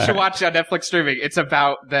 Everyone should watch it on Netflix streaming. It's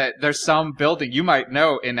about that. There's some building you might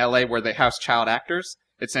know in LA where they house child actors.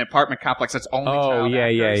 It's an apartment complex that's only child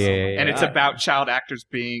actors. Yeah. And it's about child actors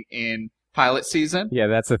being in pilot season. Yeah,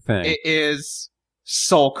 that's a thing. It is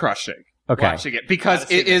soul crushing. Okay. Watching it because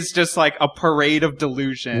it is just like a parade of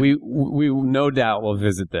delusion. We no doubt will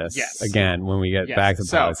visit this again when we get back to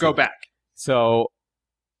policy. So go back. So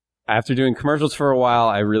after doing commercials for a while,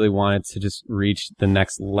 I really wanted to just reach the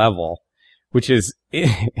next level, which is in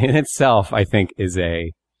itself, I think,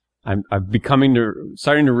 I'm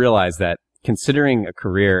starting to realize that considering a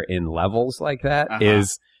career in levels like that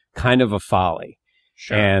is kind of a folly.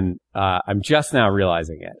 Sure. And I'm just now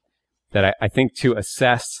realizing it, that I think to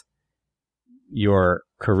assess your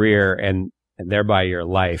career and thereby your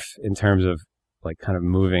life in terms of like kind of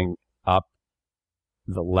moving up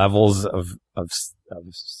the levels of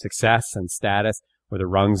success and status, or the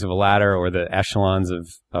rungs of a ladder, or the echelons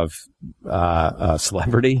of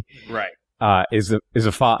celebrity, right? Is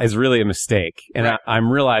really a mistake, and right.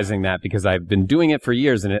 I'm realizing that because I've been doing it for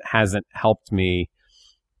years, and it hasn't helped me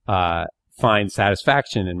find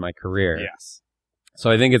satisfaction in my career. Yes. So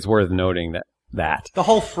I think it's worth noting that the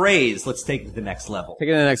whole phrase, let's take it to the next level. Take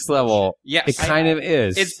it to the next level. Yes. It kind of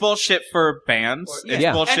is. It's bullshit for bands. It's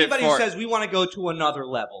bullshit Anybody who says we want to go to another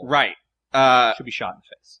level. Right. Should be shot in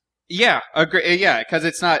the face. Yeah. Agree. Yeah. Because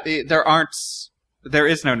it's not, there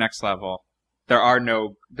is no next level.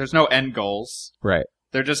 There's no end goals. Right.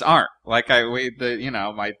 There just aren't. Like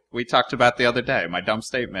we talked about the other day, my dumb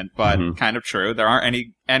statement, but kind of true. There aren't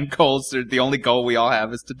any end goals. The only goal we all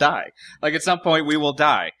have is to die. Like at some point we will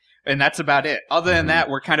die. And that's about it. Other than that,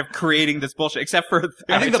 we're kind of creating this bullshit. Except for,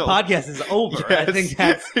 I think the podcast is over. Yes.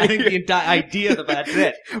 I think the entire idea that that's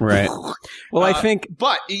it. Right. Well, I think,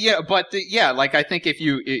 I think if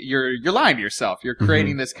you're lying to yourself, you're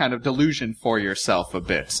creating this kind of delusion for yourself a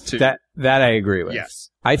bit. Too. That I agree with.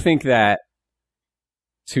 Yes. I think that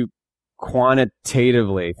to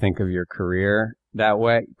quantitatively think of your career that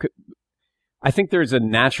way, I think there's a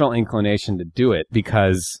natural inclination to do it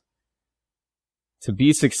because to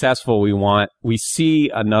be successful, we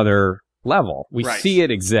see another level. We see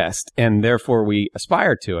it exist, and therefore we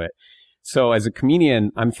aspire to it. So as a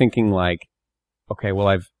comedian, I'm thinking like, okay, well,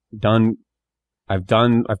 I've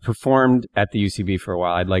performed at the UCB for a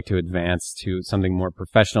while. I'd like to advance to something more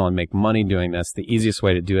professional and make money doing this. The easiest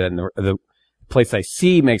way to do it, and the place I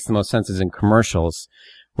see makes the most sense, is in commercials,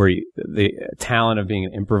 where the talent of being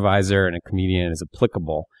an improviser and a comedian is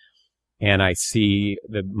applicable. And I see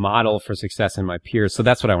the model for success in my peers. So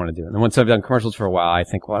that's what I want to do. And then once I've done commercials for a while, I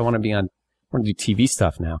think, well, I want to do TV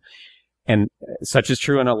stuff now. And such is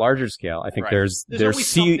true on a larger scale. I think there's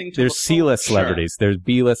C-list celebrities, there's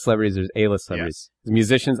B-list celebrities, there's A-list celebrities. Yes.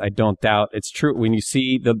 Musicians, I don't doubt it's true. When you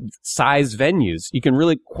see the size venues, you can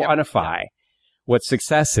really quantify what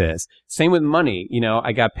success is. Same with money.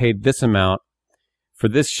 I got paid this amount for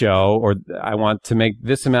this show, or I want to make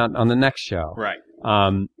this amount on the next show. Right.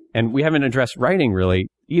 And we haven't addressed writing really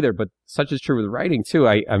either, but such is true with writing too.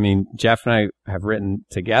 I mean, Jeff and I have written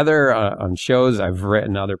together on shows. I've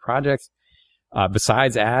written other projects.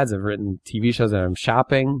 Besides ads, I've written TV shows that I'm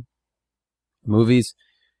shopping, movies.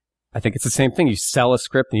 I think it's the same thing. You sell a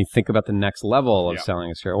script and you think about the next level of selling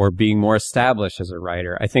a script or being more established as a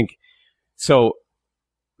writer. I think so.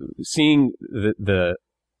 Seeing the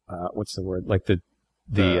what's the word? Like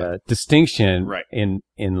the distinction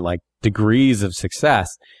in like degrees of success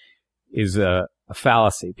is a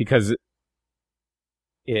fallacy, because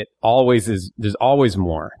it always is. There's always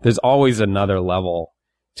more. There's always another level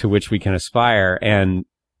to which we can aspire, and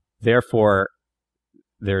therefore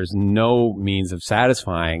there's no means of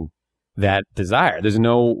satisfying that desire. There's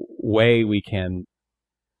no way we can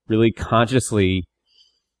really consciously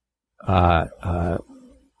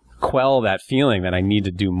quell that feeling that I need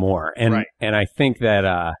to do more. And I think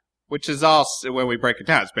that which is also, when we break it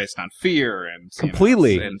down, it's based on fear and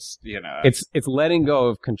completely. It's letting go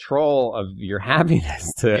of control of your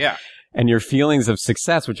happiness and your feelings of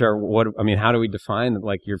success, which are how do we define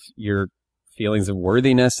like your feelings of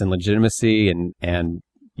worthiness and legitimacy and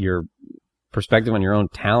your perspective on your own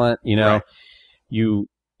talent,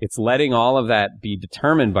 it's letting all of that be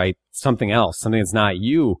determined by something else, something that's not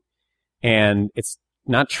you. And it's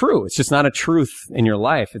not true. It's just not a truth in your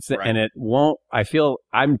life. And it won't,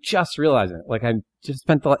 I'm just realizing it. Like I just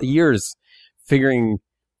spent years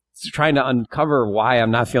trying to uncover why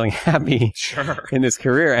I'm not feeling happy in this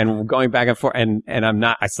career and going back and forth. And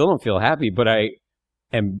I still don't feel happy, but I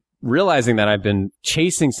am realizing that I've been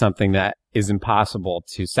chasing something that is impossible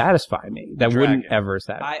to satisfy me. That wouldn't ever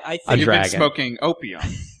satisfy. I think you've been smoking opium.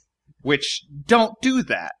 Which don't do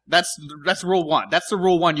that. That's rule one. That's the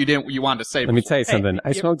rule one you wanted to say. Let me tell you something.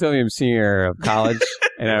 I smoked opium senior year of college,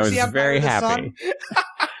 and I was very happy.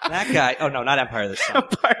 That guy. Oh no, not Empire of the Sun.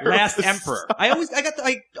 Last Emperor. I always.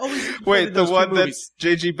 Wait, the one that's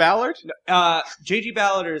J.G. Ballard? J.G.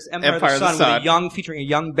 Ballard's Empire of the Sun, featuring a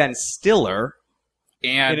young Ben Stiller.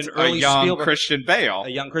 And a young Spielberg, Christian Bale.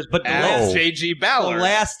 But J.G. Ballard. The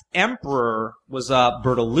last Emperor was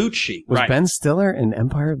Bertolucci. Was Ben Stiller in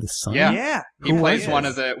Empire of the Sun? Yeah. He plays one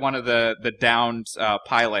of the downed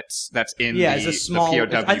pilots that's in it's a small, the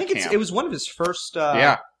POW I think camp. it was one of his first.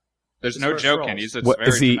 There's no joking.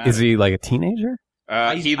 Roles. Is he like a teenager?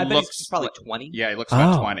 He's probably 20. Yeah, he looks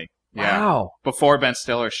about 20. Yeah. Wow. Before Ben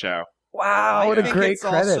Stiller's show. Wow, what a great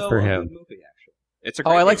credit for him. It's a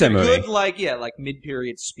great I like that movie. Good, like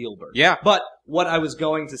mid-period Spielberg. Yeah. But what I was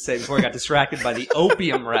going to say before I got distracted by the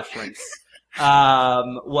opium reference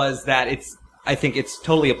was that I think it's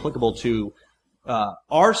totally applicable to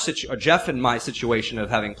Jeff and my situation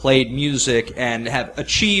of having played music and have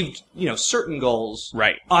achieved, certain goals.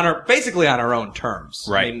 Right. Basically on our own terms.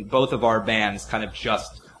 Right. I mean, both of our bands kind of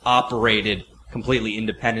just operated completely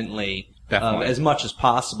independently as much as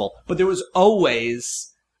possible. But there was always...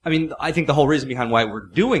 I think the whole reason behind why we're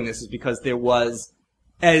doing this is because there was,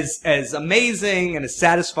 as amazing and as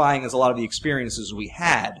satisfying as a lot of the experiences we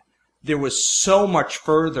had, there was so much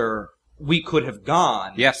further we could have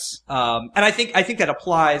gone. Yes. And I think that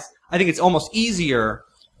applies. I think it's almost easier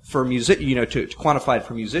for to quantify it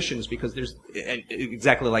for musicians, because there's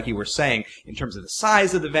exactly like you were saying, in terms of the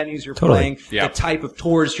size of the venues you're playing, the type of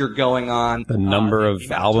tours you're going on, the number of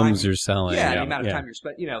albums you're selling, the amount of time you're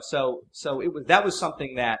spending, so that was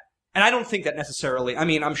something that, and I don't think that necessarily,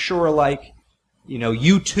 I'm sure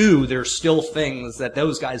U2, there's still things that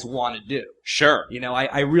those guys want to do. Sure.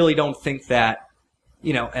 I really don't think that,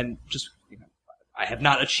 and just, I have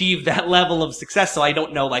not achieved that level of success, so I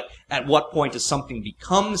don't know, at what point does something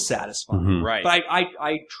become satisfying. Mm-hmm. Right. But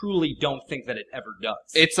I truly don't think that it ever does.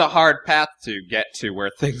 It's a hard path to get to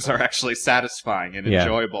where things are actually satisfying and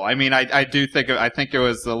enjoyable. I think it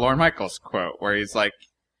was the Lorne Michaels quote where he's like,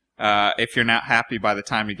 if you're not happy by the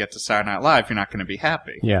time you get to Saturday Night Live, you're not going to be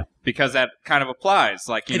happy. Yeah. Because that kind of applies.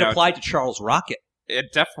 It applied to Charles Rocket.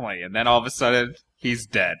 It definitely. And then all of a sudden, he's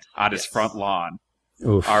dead on his front lawn.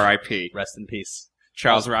 Oof. R.I.P. Rest in pease.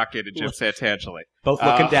 Charles Rocket and Jim Santangeli. Both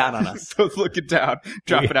looking down on us. Both looking down,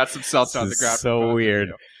 dropping out some cells on the ground. So weird.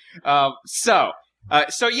 So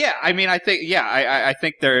yeah, I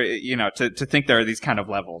think there, to think there are these kind of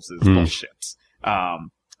levels is bullshit. I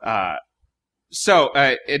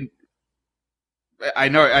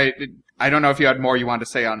don't know if you had more you wanted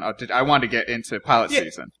to say on, I wanted to get into pilot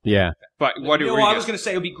season. Yeah. But what do we I was going to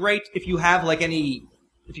say, it would be great if you have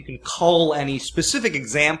if you can cull any specific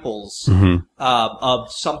examples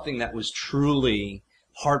of something that was truly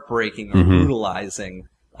heartbreaking or brutalizing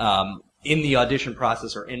in the audition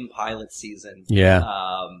process or in pilot season. Yeah.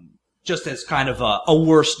 Just as kind of a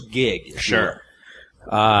worst gig. Sure.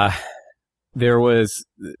 There was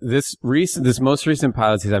this most recent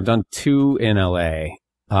pilot season. I've done 2 in LA.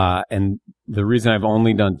 And the reason I've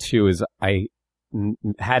only done 2 is I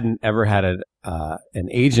hadn't ever had an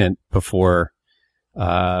agent before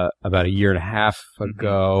about a year and a half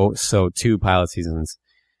ago. So 2 pilot seasons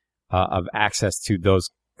of access to those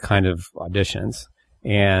kind of auditions.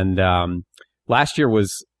 And last year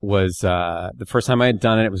was the first time I had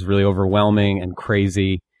done it. It was really overwhelming and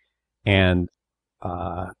crazy and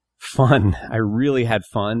fun. I really had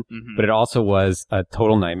fun, but it also was a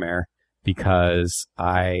total nightmare because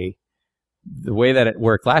the way that it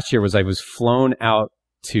worked last year was I was flown out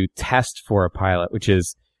to test for a pilot, which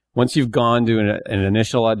is once you've gone to an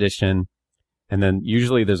initial audition, and then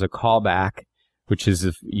usually there's a callback, which is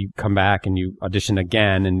if you come back and you audition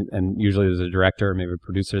again, and usually there's a director or maybe a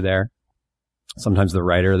producer there. Sometimes the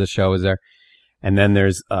writer of the show is there. And then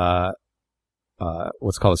there's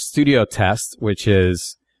what's called a studio test, which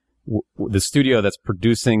is the studio that's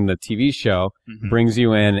producing the TV show brings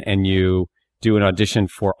you in and you do an audition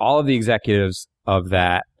for all of the executives of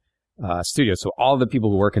that studio. So all the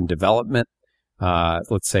people who work in development,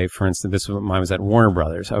 let's say, for instance, mine was at Warner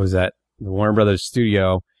Brothers. I was at the Warner Brothers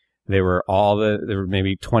studio. There were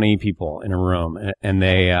maybe 20 people in a room, and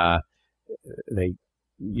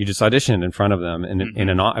you just auditioned in front of them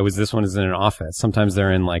this one is in an office. Sometimes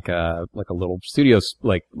they're in like a little studio,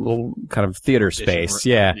 like little kind of theater space.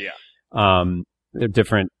 Yeah. They're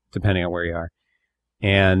different depending on where you are.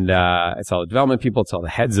 And it's all the development people, it's all the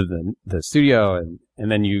heads of the studio,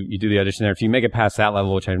 and then you do the audition there. If you make it past that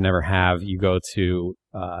level, which I never have, you go to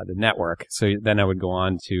the network. So then I would go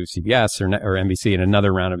on to CBS or NBC, and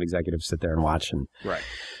another round of executives sit there and watch and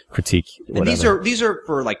critique. Whatever. And these are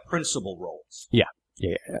for like principal roles. Yeah.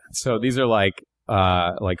 So these are like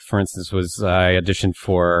for instance, I auditioned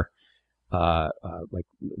for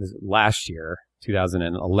last year,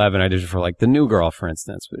 2011. I auditioned for like The New Girl, for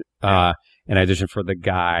instance. And I auditioned for the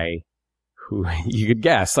guy who you could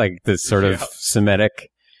guess, like this sort of Semitic,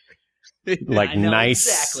 like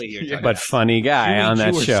nice but funny guy on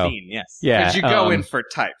that show. Yes. Yeah. Because you go in for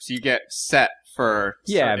types. You get set for.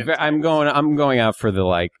 Yeah. I'm going out for the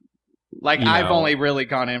like I've only really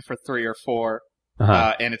gone in for 3 or 4.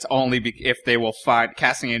 And it's only if they will find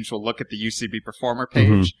casting agents will look at the UCB performer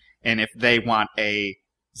page, and if they want a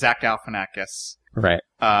Zach Galifianakis, right,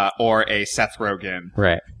 or a Seth Rogen,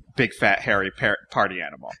 right, big fat hairy party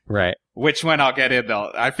animal, right. Which when I'll get in,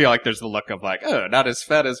 I feel like there's the look of like, oh, not as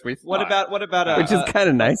fat as we thought. What about which is kind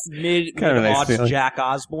of nice, kind of nice Jack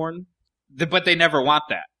Osborne? But they never want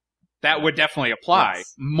that. That would definitely apply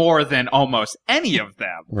more than almost any of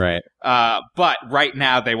them. Right. But right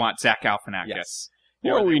now they want Zach Galifianakis. Yes.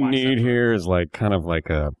 What we need here is like kind of like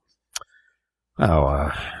sort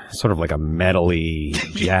of like a metally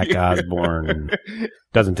Jack Osborne.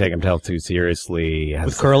 Doesn't take himself too seriously.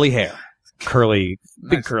 With curly hair.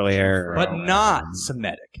 Big curly hair. But not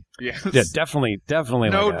Semitic. Yes. Yeah, definitely.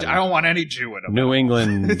 No, like I don't want any Jew in him. New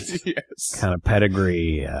England yes. kind of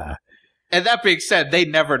pedigree. And that being said, they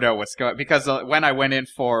never know what's going, because when I went in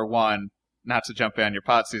for one, not to jump in on your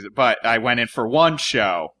pod season, but I went in for one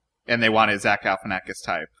show and they wanted Zach Galifianakis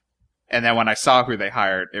type. And then when I saw who they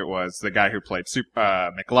hired, it was the guy who played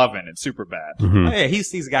McLovin in Superbad. Mm-hmm. Oh, yeah,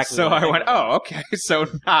 he's exactly. So I went, oh, okay, so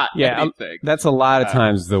not anything. That's a lot of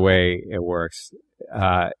times the way it works.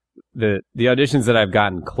 The auditions that I've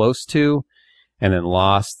gotten close to and then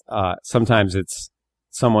lost, sometimes it's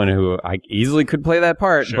someone who I easily could play that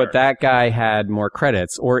part, but that guy had more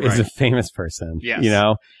credits or is a famous person. Yes. You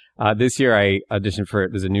know, this year I auditioned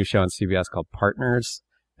there's a new show on CBS called Partners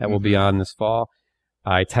that will be on this fall.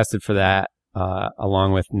 I tested for that,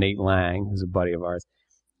 along with Nate Lang, who's a buddy of ours.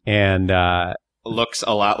 And, looks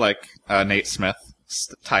a lot like, Nate Smith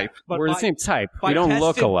type. But we're the same type. We don't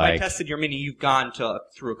look alike. By tested, you're meaning you've gone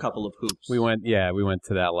through a couple of hoops. We went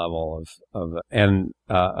to that level of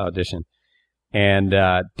audition. And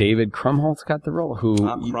David Krumholtz got the role.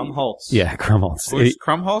 Krumholtz. Yeah, Krumholtz. Who's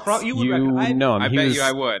Krumholtz? You would know him. I bet you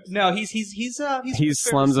I would. No, he's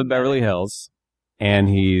Slums of Beverly Hills, and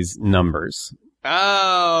he's Numbers.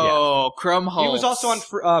 Oh, yeah. Krumholtz. He was also on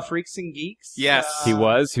Freaks and Geeks. Yes, he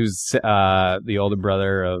was. Who's the older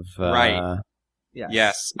brother of right?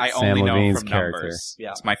 Yes, I Sam only Levine's know from character. Numbers.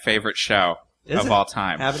 Yeah. It's my favorite show of all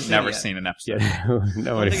time. Haven't Never seen an episode. Yeah,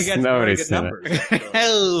 nobody's seen it. Okay,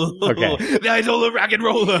 that's all the rock and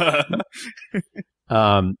roller.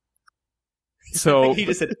 So he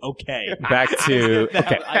just said okay. Back to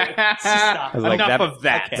okay. I was like, enough of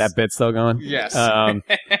that. Okay. That bit's still going. Yes.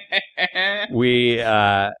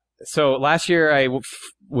 So last year I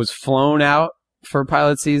was flown out for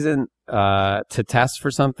pilot season to test for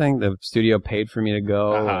something. The studio paid for me to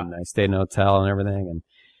go, and I stayed in a hotel and everything,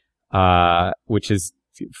 and which is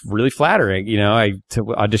really flattering. You know, I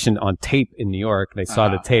auditioned on tape in New York. They saw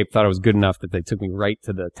the tape, thought it was good enough that they took me right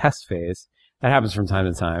to the test phase. That happens from time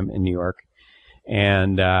to time in New York.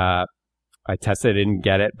 And I tested, didn't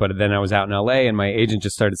get it, but then I was out in LA and my agent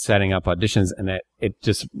just started setting up auditions, and it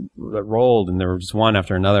just rolled, and there was just one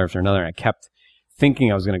after another. And I kept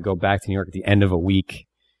thinking I was going to go back to New York at the end of a week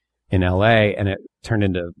in LA, and it turned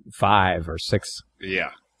into 5 or 6. Yeah.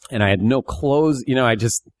 And I had no clothes. You know, I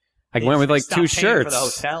went with like 2 shirts. For the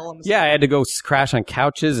hotel and yeah, I had to go crash on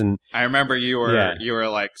couches, and I remember you were like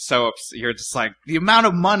you're just like, the amount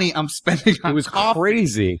of money I'm spending on it was coffee.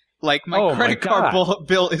 crazy. Like my credit card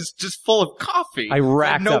bill is just full of coffee. I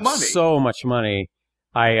racked up money. so much money.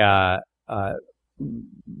 I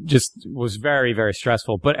just was very, very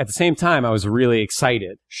stressful. But at the same time, I was really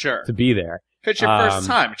excited to be there. It's your first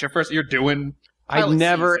time. It's your first. You're doing.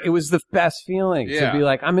 It was the best feeling to be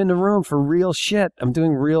like, I'm in the room for real shit. I'm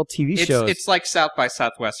doing real TV shows. It's like South by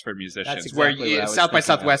Southwest for musicians. That's exactly what I was South by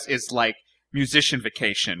thinking Southwest is like musician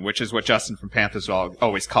vacation, which is what Justin from Panthers will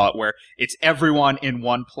always call it, where it's everyone in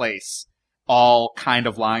one place, all kind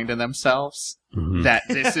of lying to themselves that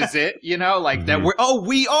this is it, you know, like that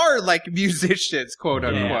we are like musicians, quote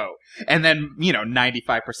unquote. And then,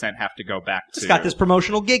 95% have to go back to. It's got this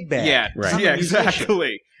promotional gig bag. Yeah, right. Yeah,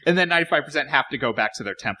 exactly. And then 95% have to go back to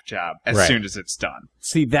their temp job as soon as it's done.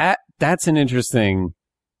 See, that's an interesting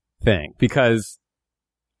thing because,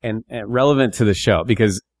 and relevant to the show,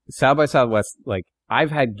 because South by Southwest, like, I've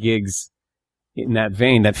had gigs in that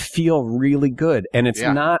vein that feel really good, and it's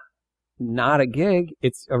not a gig,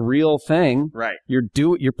 it's a real thing. Right. You're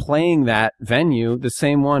playing that venue, the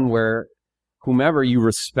same one where whomever you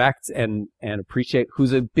respect and appreciate,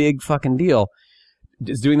 who's a big fucking deal,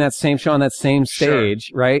 is doing that same show on that same stage,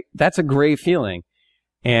 right? That's a great feeling.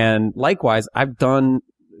 And likewise, I've done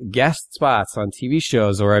guest spots on TV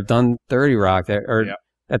shows, or I've done 30 Rock,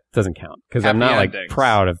 that doesn't count because I'm not like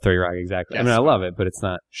proud of 30 Rock exactly. Yes. I mean, I love it, but it's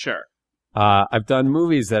not. Sure. I've done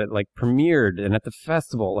movies that like premiered, and at the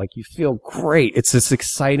festival, like, you feel great. It's this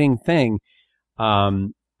exciting thing. There's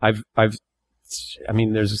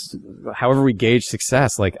however we gauge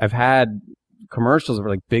success. Like, I've had commercials that were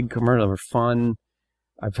like big commercials that were fun.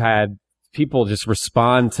 I've had people just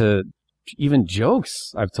respond to even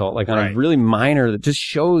jokes I've told, like on a really minor, that just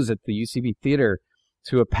shows at the UCB Theater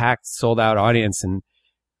to a packed, sold out audience, and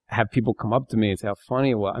have people come up to me and say how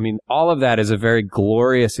funny it was. I mean, all of that is a very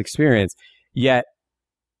glorious experience. Yet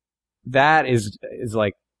that is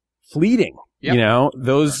like fleeting. Yep. You know,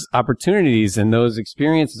 those opportunities and those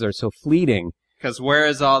experiences are so fleeting. Because where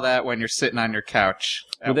is all that when you're sitting on your couch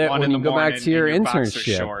at 1 when in the you go morning back to your in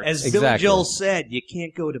internship? shorts? As Billy Joel said, you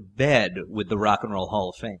can't go to bed with the Rock and Roll Hall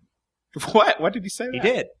of Fame. What? What did he say? He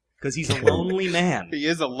did. Because he's a lonely man. He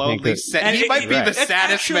is a lonely, he might be the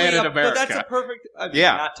saddest man in America. But that's a perfect, No.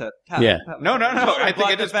 I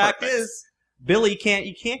think the fact is, Billy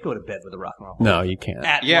you can't go to bed with a Rock and Roll. No, you can't.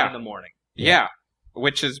 At 1 in the morning. Yeah.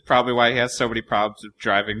 Which is probably why he has so many problems of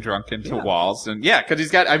driving drunk into walls. And because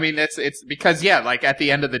he's got, it's because, like at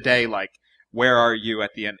the end of the day, like, where are you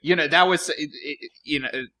at the end? That was,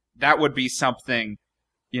 that would be something,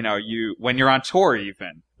 when you're on tour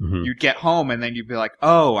even, you'd get home and then you'd be like,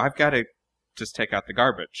 oh, I've got to just take out the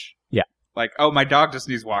garbage. Yeah. Like, oh, my dog just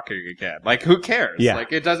needs walking again. Like, who cares? Yeah.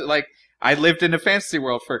 Like, it doesn't, like, I lived in a fantasy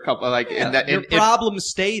world for a couple, like, your problems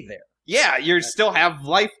stay there. Yeah, you still have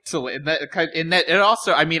life to live. In that, it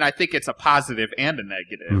also, I think it's a positive and a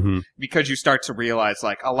negative because you start to realize,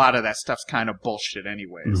 like, a lot of that stuff's kind of bullshit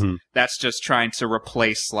anyways. That's just trying to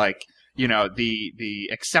replace, like, the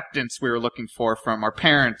acceptance we were looking for from our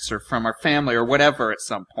parents or from our family or whatever at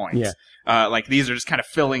some point. Yeah. Like, these are just kind of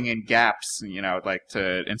filling in gaps, like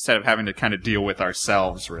instead of having to kind of deal with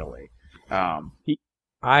ourselves, really.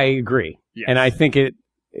 I agree. Yes. And I think it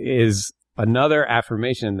is another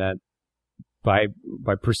affirmation that by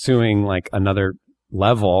pursuing like another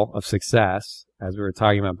level of success, as we were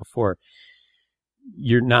talking about before,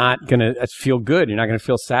 you're not going to feel good. You're not going to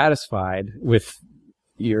feel satisfied with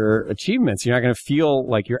your achievements. You're not going to feel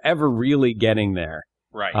like you're ever really getting there,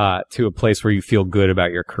 to a place where you feel good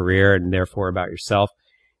about your career and therefore about yourself.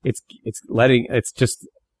 It's just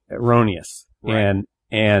erroneous and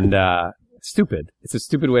stupid. It's a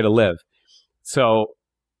stupid way to live. So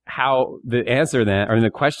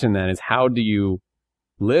the question then is, how do you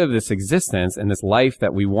live this existence and this life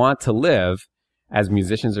that we want to live as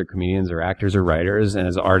musicians or comedians or actors or writers and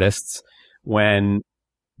as artists, when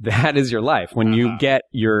that is your life, when you get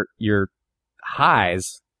your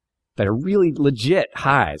highs that are really legit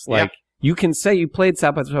highs. Like, you can say you played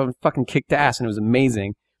South by Southwest and fucking kicked ass and it was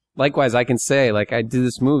amazing. Likewise, I can say, like, I did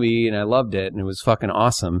this movie and I loved it and it was fucking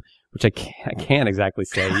awesome. which I can't exactly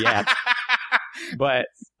say yet. But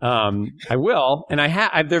I will, and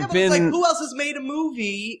there've been. It's like, who else has made a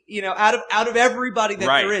movie? Out of everybody that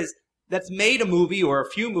there is, that's made a movie or a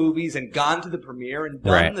few movies and gone to the premiere and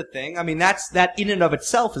done the thing. I mean, that in and of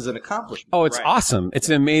itself is an accomplishment. Oh, it's awesome! It's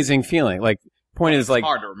an amazing feeling. Like, point is like,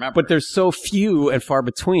 hard to remember. But there's so few and far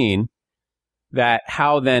between that.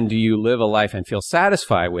 How then do you live a life and feel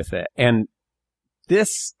satisfied with it? And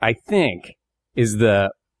this, I think, is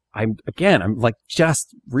I'm like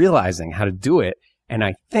just realizing how to do it. And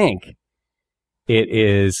I think it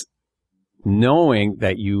is knowing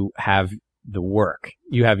that you have the work.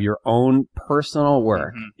 You have your own personal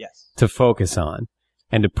work to focus on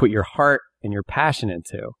and to put your heart and your passion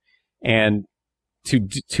into. And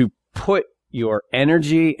to put your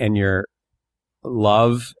energy and your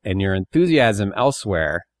love and your enthusiasm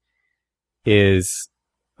elsewhere is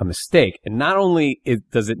a mistake. And not only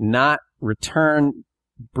does it not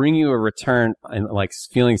bring you a return and like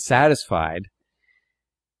feeling satisfied,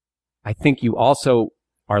 I think you also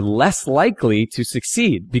are less likely to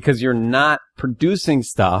succeed because you're not producing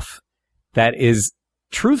stuff that is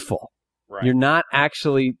truthful. Right. You're not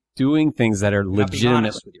actually doing things that are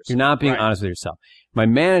legitimate. You're not being honest with yourself. My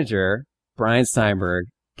manager, Brian Steinberg,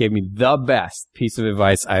 gave me the best piece of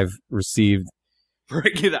advice I've received.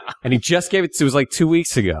 Bring it on. And he just gave it to, it was like 2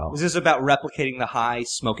 weeks ago. Was this about replicating the high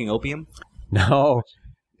smoking opium? No.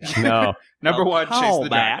 Number one, chase the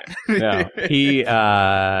back. No,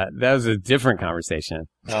 that was a different conversation.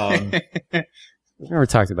 We never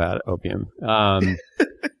talked about opium. I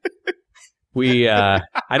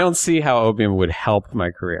don't see how opium would help my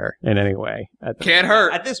career in any way. Can't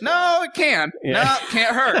hurt. At this no, it can. Yeah. No,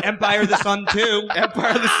 can't hurt. Empire of the Sun 2.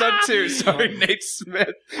 Empire of the Sun 2. Sorry, Nate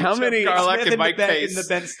Smith. How many Garlock and Mike Pace in the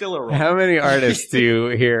Ben Stiller role? How many artists do you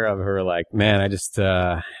hear of who are like, man, I just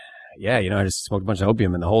I just smoked a bunch of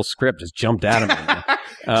opium and the whole script just jumped out of me.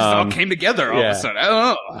 Just all came together all of a sudden. I don't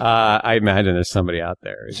know. I imagine there's somebody out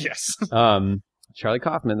there. Yes. Charlie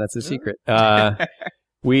Kaufman, that's the secret.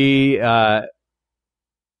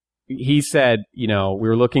 He said, we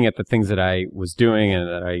were looking at the things that I was doing and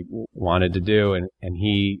that I wanted to do. And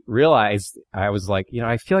he realized I was like,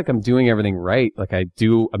 I feel like I'm doing everything right. Like I'm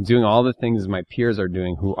doing all the things my peers are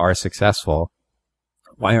doing who are successful.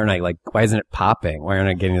 Why why isn't it popping? Why aren't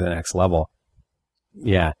I getting to the next level?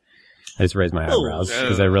 Yeah. I just raised my eyebrows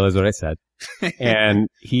because I realized what I said. And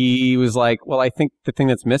he was like, well, I think the thing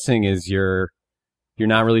that's missing is you're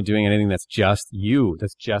not really doing anything that's just you.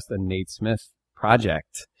 That's just a Nate Smith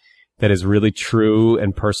project that is really true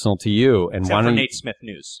and personal to you. And except for Nate Smith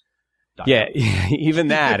News. Yeah. Even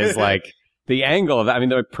that is like the angle of that. I mean,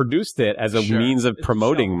 they produced it as a means of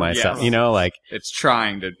promoting myself, yes. It's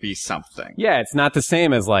trying to be something. Yeah. It's not the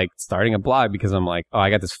same as like starting a blog because I'm like, oh, I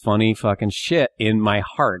got this funny fucking shit in my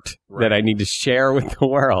heart that I need to share with the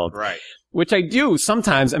world. Right. Which I do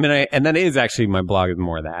sometimes. I mean, and that is actually my blog is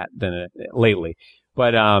more of that than lately.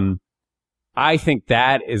 But, I think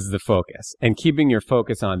that is the focus, and keeping your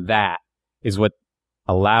focus on that is what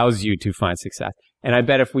allows you to find success. And I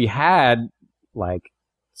bet if we had like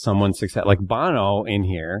someone success, like Bono in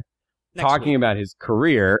here talking about his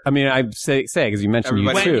career, I mean, I'd say, because you mentioned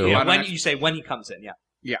when you say when he comes in,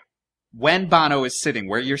 yeah. When Bono is sitting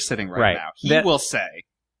where you're sitting right now, he will say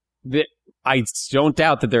that I don't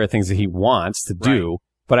doubt that there are things that he wants to do,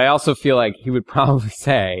 but I also feel like he would probably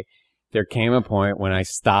say, there came a point when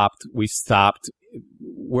we stopped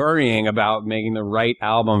worrying about making the right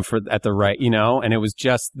album at the right, and it was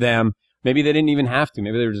just them. Maybe they didn't even have to.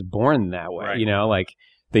 Maybe they were just born that way, like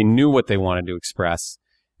they knew what they wanted to express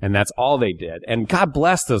and that's all they did. And God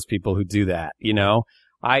bless those people who do that,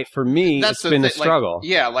 for me, it's been a struggle.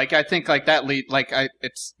 I think like that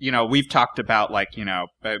it's, we've talked about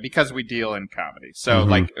because we deal in comedy. So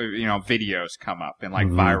videos come up and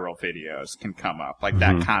viral videos can come up,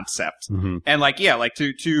 that concept. And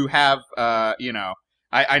to have,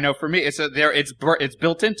 I know for me, it's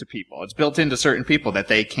built into people. It's built into certain people that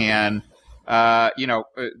they can,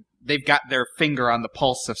 they've got their finger on the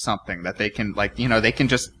pulse of something that they can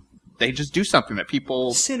they just do something that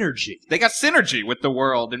people synergy. They got synergy with the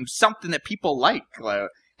world and something that people like,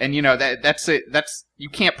 and that's it. That's you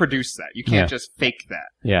can't produce that. You can't just fake that.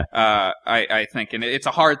 Yeah. I think, and it's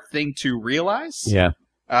a hard thing to realize. Yeah.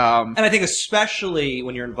 And I think especially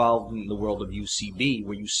when you're involved in the world of UCB,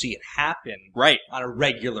 where you see it happen on a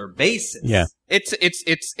regular basis. Yeah.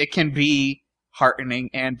 It can be heartening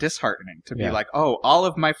and disheartening to be like, oh, all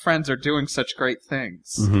of my friends are doing such great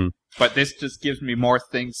things. Mm-hmm. But this just gives me more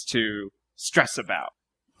things to stress about.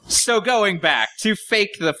 So going back to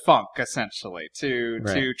fake the funk, essentially,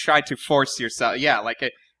 to try to force yourself. Yeah,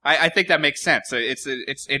 I think that makes sense.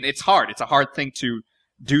 It's hard. It's a hard thing to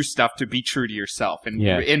do stuff to be true to yourself and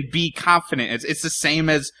be confident. It's the same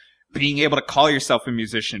as being able to call yourself a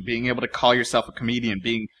musician, being able to call yourself a comedian,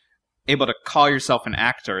 being able to call yourself an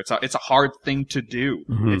actor. It's a hard thing to do.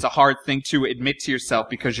 Mm-hmm. It's a hard thing to admit to yourself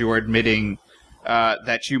because you are admitting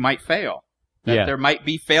that you might fail. That there might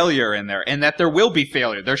be failure in there, and that there will be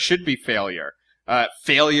failure. There should be failure.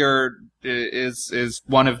 Failure is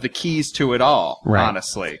one of the keys to it all,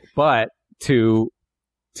 honestly. But to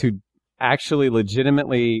actually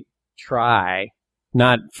legitimately try,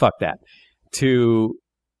 not fuck that, to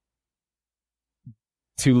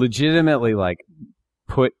legitimately like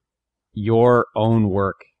put your own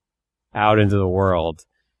work out into the world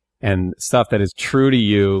and stuff that is true to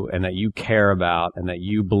you and that you care about and that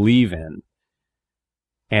you believe in.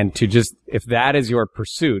 And to just, if that is your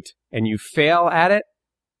pursuit and you fail at it,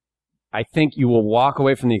 I think you will walk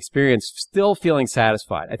away from the experience still feeling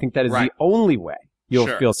satisfied. I think that is the only way you'll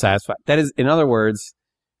feel satisfied. That is, in other words,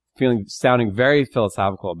 sounding very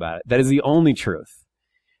philosophical about it. That is the only truth,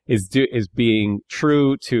 is being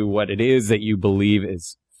true to what it is that you believe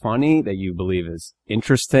is funny, that you believe is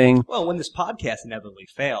interesting. Well, when this podcast inevitably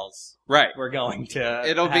fails, we're going to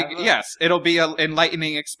it'll be an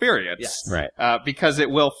enlightening experience. Yes. Right. Because it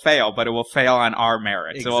will fail, but it will fail on our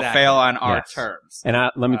merits. Exactly. It will fail on our terms. And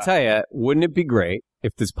let me tell you, wouldn't it be great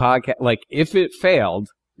if this podcast, like if it failed,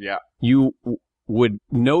 you would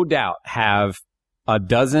no doubt have a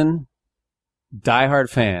dozen diehard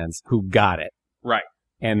fans who got it. Right.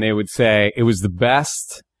 And they would say, it was the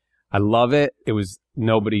best. I love it.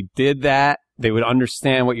 Nobody did that. They would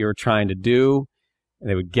understand what you were trying to do. And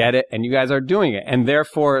they would get it. And you guys are doing it. And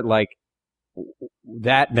therefore, like,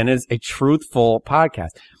 that then is a truthful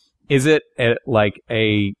podcast. Is it like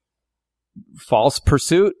a false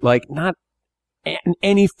pursuit? Like, not in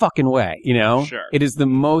any fucking way, you know? Sure. It is the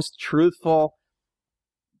most truthful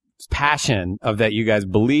passion of that you guys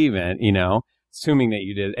believe in, you know, assuming that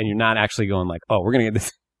you did, and you're not actually going like, oh, we're gonna get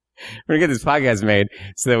this podcast made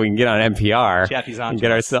so that we can get on NPR and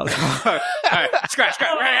get ourselves. Scratch,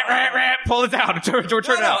 pull it down, turn it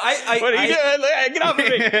out. What are you doing? Get off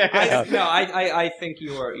of me! I think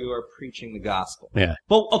you are preaching the gospel. Yeah.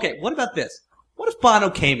 But okay, what about this? What if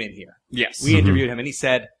Bono came in here? Yes. We interviewed him, and he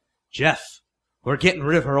said, "Jeff, we're getting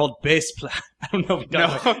rid of our old bass player." I don't know if he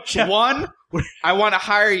does. Jeff, I want to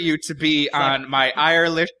hire you to be on my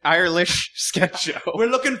Irish sketch show. We're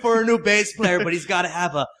looking for a new bass player, but he's got to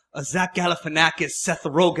have a Zach Galifianakis, Seth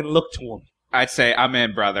Rogen look to him. I'd say I'm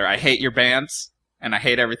in, brother. I hate your bands, and I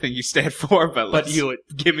hate everything you stand for, but you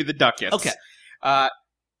give me the ducats. Okay. I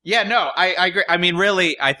agree. I mean,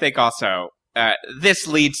 really, I think also this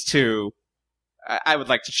leads to. I would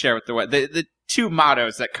like to share with the two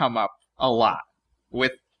mottos that come up a lot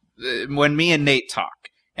with when me and Nate talk.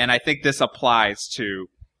 And I think this applies to,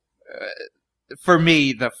 for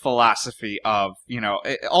me, the philosophy of,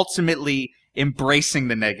 ultimately embracing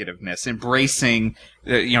the negativeness, embracing,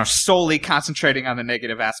 solely concentrating on the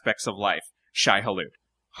negative aspects of life. Shai Hulud,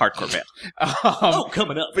 hardcore band.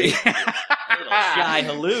 Coming up. Little Shai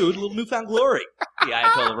Hulud, little Newfound Glory. The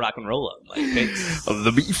Ayatollah rock and roll of my face.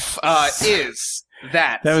 The beef is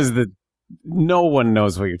that. That was no one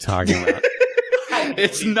knows what you're talking about.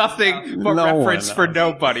 It's nothing but reference for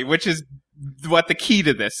nobody, which is what the key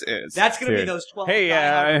to this is. That's going to be those 12.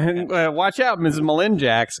 Hey, watch out. Mrs.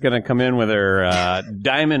 Malinjak's going to come in with her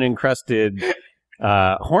diamond-encrusted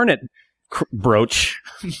hornet brooch.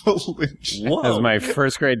 As my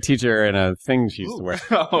first grade teacher in a thing she used to wear.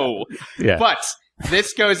 Oh. Yeah. But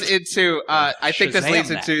this goes into, I think this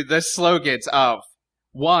leads into the slogans of,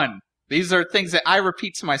 one, these are things that I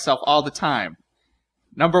repeat to myself all the time.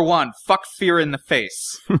 Number one, fuck fear in the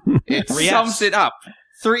face. It sums it up.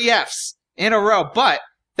 3 Fs in a row. But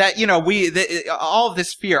that, all of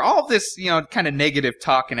this fear, all of this, kind of negative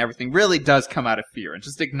talk and everything really does come out of fear, and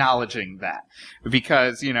just acknowledging that.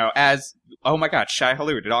 Because, oh my God, Shai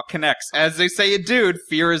Hulud, it all connects. As they say in Dude,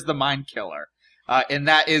 fear is the mind killer. And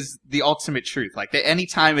that is the ultimate truth. Like,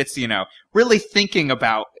 anytime it's, really thinking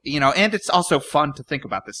about, and it's also fun to think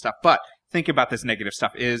about this stuff, but thinking about this negative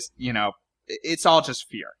stuff is, it's all just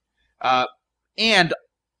fear. And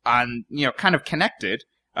on, kind of connected,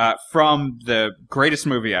 from the greatest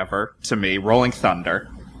movie ever to me, Rolling Thunder,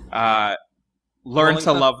 Learn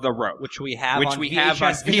to Love the Road. Which we have on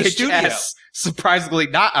VHS, surprisingly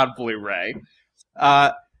not on Blu-ray.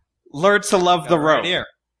 Learn to Love the Road. Here.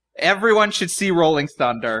 Everyone should see Rolling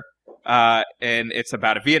Thunder. And it's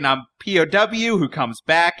about a Vietnam POW who comes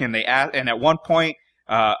back, and at one point,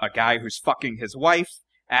 a guy who's fucking his wife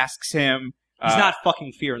asks him. He's not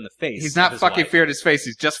fucking fear in the face. He's not fucking fear in his face.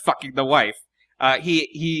 He's just fucking the wife.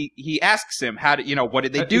 he asks him, what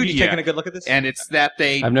did they do Are to you you? taking a good look at this? And it's that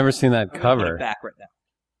they, I've never seen that I'm gonna put cover. it back right now.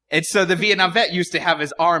 and so the Vietnam vet used to have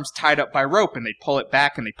his arms tied up by rope, and they pull it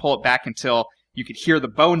back until you could hear the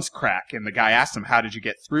bones crack. And the guy asked him, how did you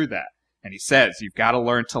get through that? And he says, you've got to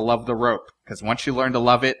learn to love the rope, because once you learn to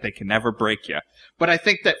love it, they can never break you. But I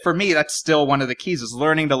think that for me, that's still one of the keys, is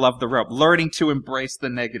learning to love the rope, learning to embrace the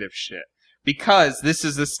negative shit. Because this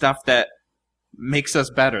is the stuff that makes us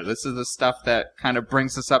better. This is the stuff that kind of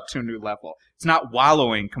brings us up to a new level. It's not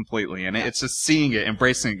wallowing completely in it. It's just seeing it,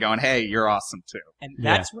 embracing it, going, hey, you're awesome too. And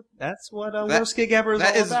that's what Worst Gig Ever is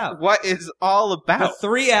all about. What is all The about.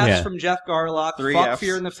 3 F's Yeah. from Jeff Garlock. Three Fuck Fs.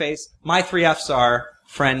 fear in the face. My 3 F's are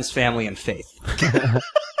friends, family, and faith.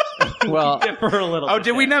 Well, Differ a little. Oh, bit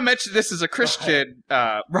did we there. not mention this is a Christian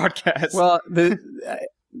broadcast? well,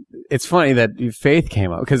 it's funny that faith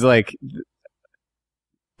came up because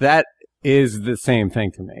that is the same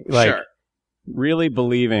thing to me. Like sure. really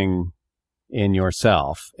believing in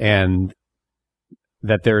yourself and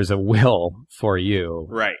that there is a will for you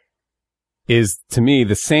Right. is to me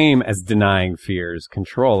the same as denying fear's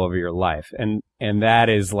control over your life. And that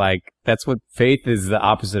is that's what faith is, the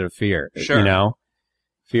opposite of fear. Sure. You know,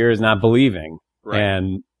 fear is not believing. Right.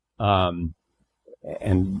 And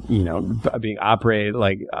being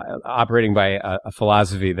operating by a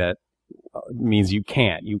philosophy that means you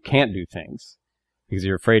can't do things because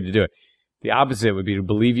you're afraid to do it. The opposite would be to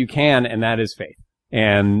believe you can, and that is faith.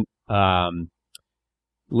 And I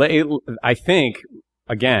think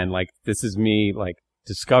again, this is me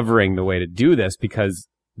discovering the way to do this, because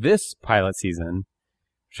this pilot season,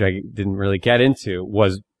 which I didn't really get into,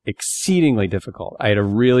 was exceedingly difficult. I had a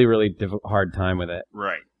really, really hard time with it.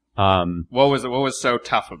 Right. Um, What was so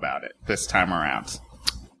tough about it this time around?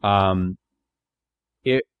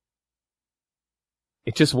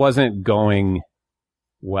 It just wasn't going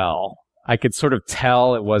well. I could sort of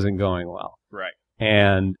tell it wasn't going well. Right.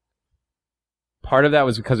 And part of that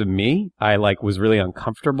was because of me. I was really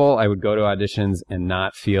uncomfortable. I would go to auditions and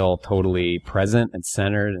not feel totally present and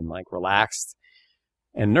centered and relaxed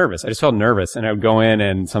and nervous. I just felt nervous, and I would go in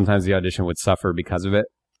and sometimes the audition would suffer because of it.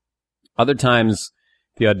 Other times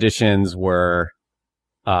the auditions were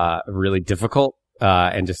really difficult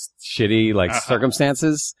and just shitty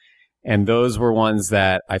circumstances. And those were ones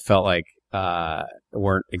that I felt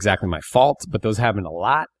weren't exactly my fault, but those happened a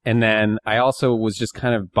lot. And then I also was just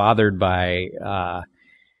kind of bothered by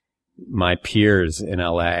my peers in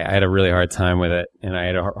LA. I had a really hard time with it, and I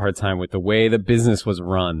had a hard time with the way the business was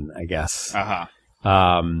run, I guess,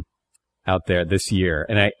 out there this year.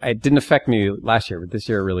 And it didn't affect me last year, but this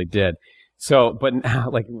year it really did. So, but now,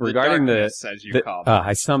 regarding the darkness, as you call it.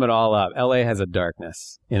 I sum it all up. LA has a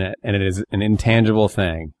darkness in it, and it is an intangible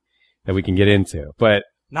thing that we can get into. But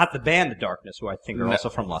Not the band The Darkness, who I think are also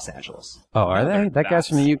from Los Angeles. oh, are they? That guy's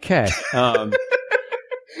from the UK.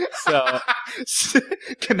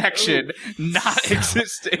 Connection not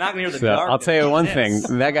existing. Not near the So darkness. I'll tell you one thing.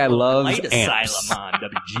 That guy loves Light amps. Asylum on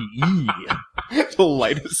WGE. The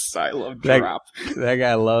light asylum That- drop. That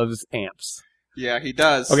guy loves amps. Yeah, he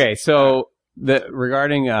does. Okay, so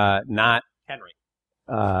regarding not Henry.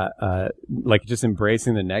 just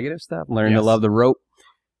embracing the negative stuff, learning to Yes. love the rope.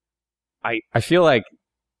 I feel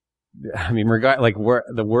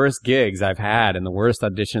the worst gigs I've had and the worst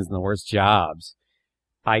auditions and the worst jobs,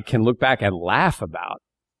 I can look back and laugh about.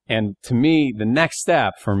 And to me, the next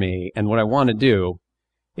step for me and what I want to do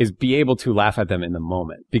is be able to laugh at them in the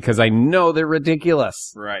moment, because I know they're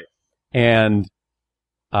ridiculous. Right. And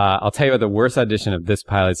I'll tell you what, the worst audition of this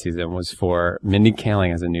pilot season was for Mindy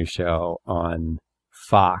Kaling has a new show on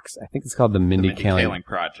Fox. I think it's called the Mindy Kaling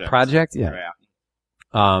Project. Yeah.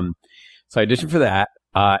 So I auditioned for that.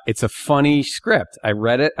 It's a funny script. I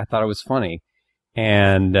read it. I thought it was funny.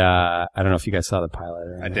 And I don't know if you guys saw the pilot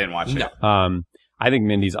or I didn't watch No. it. I think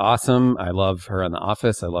Mindy's awesome. I love her on The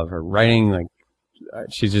Office. I love her writing.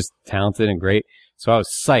 She's just talented and great. So I was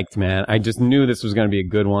psyched, man. I just knew this was going to be a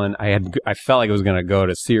good one. I felt like it was going to go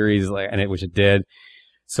to series, which it did.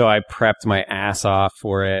 So I prepped my ass off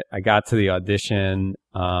for it. I got to the audition.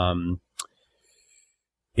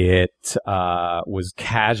 It was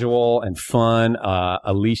casual and fun.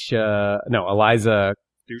 Eliza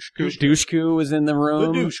Dushku was in the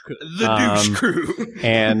room. The douche crew.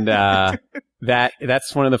 And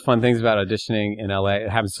that's one of the fun things about auditioning in LA. It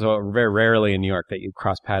happens so very rarely in New York that you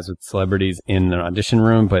cross paths with celebrities in an audition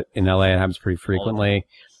room, but in LA it happens pretty frequently.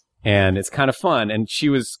 And it's kind of fun. And she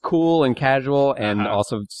was cool and casual and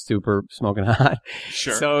also super smoking hot.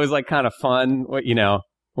 Sure. So it was kind of fun,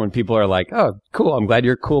 when people are like, "Oh, cool, I'm glad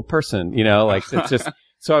you're a cool person," it's just,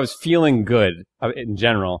 so I was feeling good in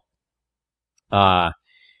general.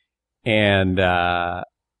 And I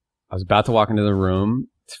was about to walk into the room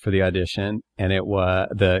for the audition, and it was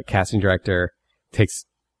the casting director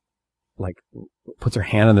puts her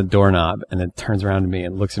hand on the doorknob and then turns around to me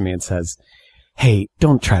and looks at me and says, "Hey,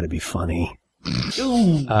 don't try to be funny.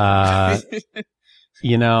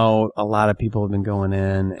 You know, a lot of people have been going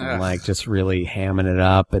in and like just really hamming it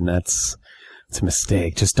up, and it's a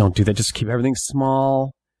mistake. Just don't do that. Just keep everything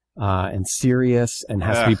small and serious, and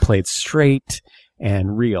has to be played straight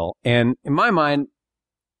and real." And in my mind,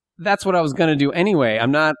 that's what I was going to do anyway.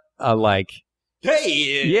 I'm not I'm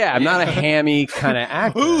not a hammy kind of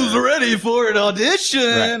actor. Who's ready for an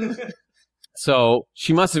audition? Right. So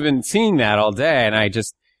she must have been seeing that all day, and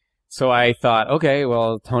so I thought, okay,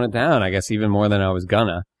 well, tone it down, I guess, even more than I was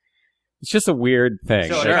gonna. It's just a weird thing.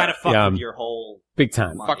 So it kind of fucked with your whole... Big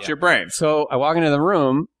time. Fucked your brain. So I walk into the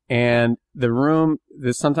room, and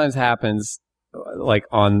this sometimes happens, like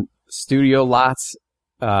on studio lots,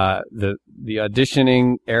 the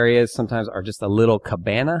auditioning areas sometimes are just a little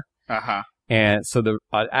cabana. Uh-huh. And so the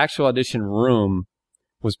actual audition room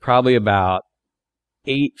was probably about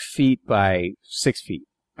 8 feet by 6 feet.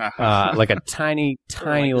 Like a tiny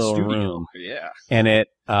little room. Yeah. And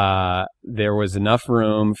there was enough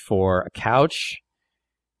room for a couch,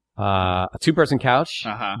 a 2-person couch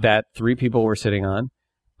that 3 people were sitting on,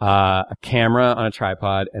 a camera on a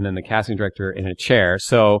tripod, and then the casting director in a chair.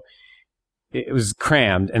 So it was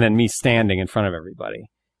crammed, and then me standing in front of everybody.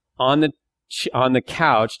 On the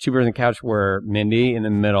couch, 2-person couch, were Mindy in the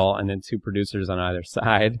middle, and then 2 producers on either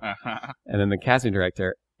side, and then the casting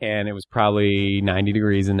director. And it was probably 90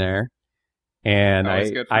 degrees in there. And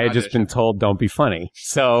I had just been told, don't be funny.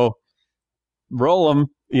 So roll them.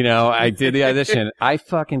 You know, I did the audition. I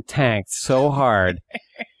fucking tanked so hard.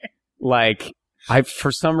 Like,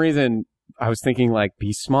 for some reason, I was thinking, like,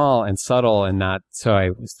 be small and subtle and not. So I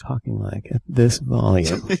was talking, like, at this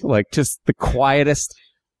volume. Like, just the quietest.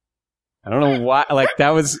 I don't know why. Like, that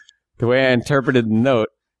was the way I interpreted the note.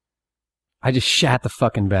 I just shat the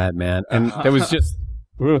fucking bed, man. And there was just.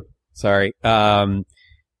 Sorry.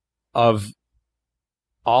 Of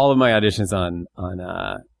all of my auditions on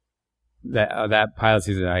that pilot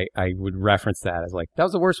season, I would reference that as like, that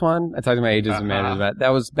was the worst one. I talked to my agents and managers about that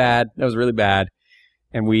was bad. That was really bad.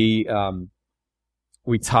 And we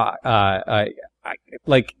talk.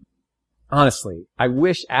 Like, honestly, I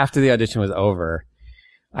wish after the audition was over,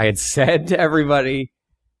 I had said to everybody,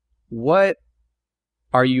 "What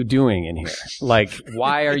are you doing in here? Like,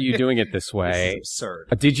 why are you doing it this way? This is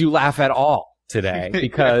absurd. Did you laugh at all today?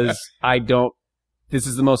 Because this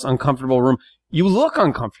is the most uncomfortable room. You look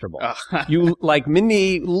uncomfortable. You, like,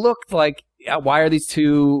 Mindy looked like, why are these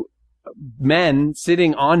 2 men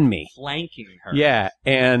sitting on me? Flanking her. Yeah.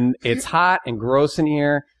 And it's hot and gross in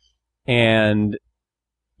here. And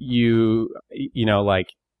you know, like,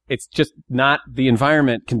 it's just not the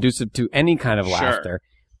environment conducive to any kind of laughter.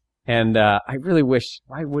 And I really wish,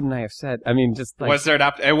 why wouldn't I have said? I mean, just like... Was there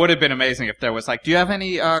it would have been amazing if there was like, do you have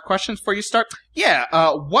any questions before you start? Yeah,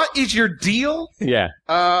 what is your deal? Yeah.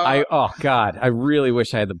 Oh, God. I really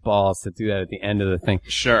wish I had the balls to do that at the end of the thing.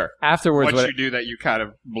 Sure. Afterwards... Once you do that, you kind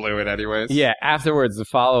of blew it anyways. Yeah, afterwards, the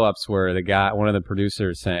follow-ups were one of the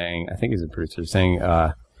producers saying, I think he's a producer, saying,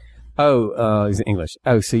 he's in English.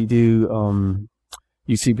 Oh, so you do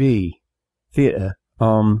UCB theater.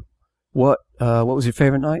 What was your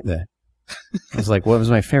favorite night there? I was like, what was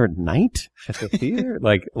my favorite night at the theater?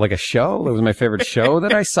 Like a show? That was my favorite show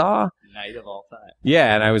that I saw? Night of all time.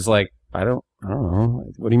 Yeah, and I was like, I don't know.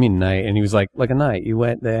 What do you mean night? And he was like a night. You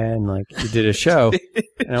went there and like you did a show.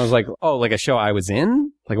 And I was like, oh, like a show I was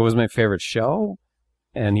in? Like, what was my favorite show?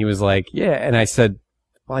 And he was like, yeah. And I said,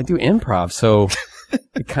 well, I do improv, so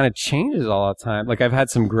it kind of changes all the time. Like, I've had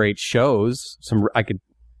some great shows.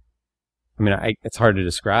 It's hard to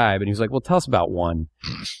describe. And he was like, well, tell us about one.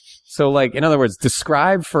 So, like, in other words,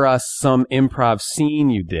 describe for us some improv scene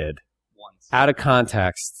you did. Once. Out of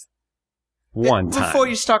context. One time. Before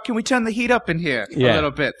you start, can we turn the heat up in here a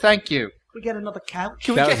little bit? Thank you. Can we get another couch?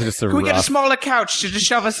 Can we get a smaller couch to just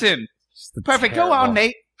shove us in? Perfect. Terrible. Go on,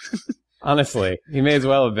 Nate. Honestly, he may as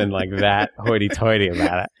well have been like that hoity-toity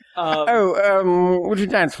about it. Would you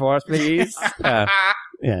dance for us, please?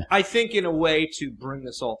 Yeah. I think in a way to bring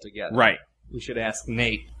this all together, right, we should ask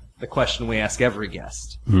Nate the question we ask every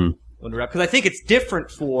guest. Mm-hmm. Because I think it's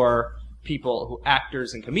different for people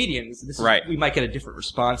actors and comedians. Right. We might get a different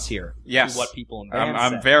response here. Yes. To what people in bands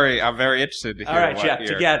I'm say. I'm very interested to hear. All right, Jeff,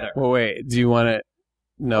 together. Well, wait. Do you want to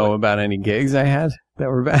know about any gigs I had that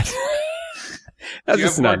were bad? That was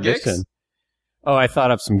just an audition. Gigs? Oh, I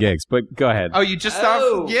thought up some gigs, but go ahead. Oh, you just thought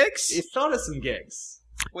of gigs? You thought of some gigs.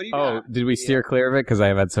 What do you Oh, got? did we steer clear of it because I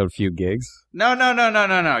have had so few gigs? No.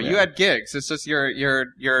 Yeah. You had gigs. It's just your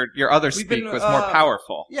other We've speak been, was more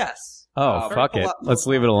powerful. Yes. Oh, fuck it. Let's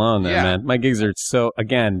leave it alone then, Yeah. man. My gigs are so,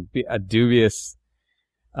 again, a dubious,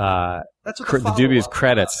 That's what the dubious follow-up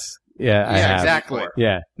credits. Yeah, I have. Exactly.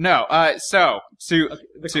 Yeah. No. The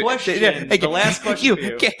question, the last question for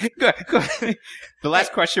you. Go. The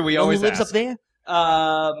last question we always ask. there?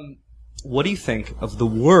 What do you think of the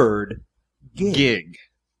word gig?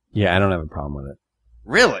 Yeah, I don't have a problem with it.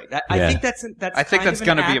 Really? I Yeah. think that's I think kind that's of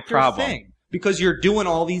gonna an be a actor problem. thing. Because you're doing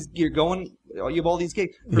all these, you have all these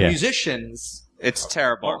gigs. For Yeah. musicians, It's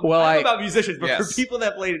terrible. Well, I don't I- know about musicians, but Yes. for people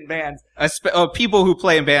that played in bands, People who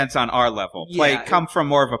play in bands on our level Yeah, come from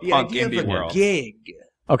more of a the punk idea of indie a world. gig.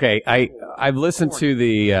 Okay, I've listened to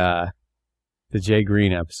the Jay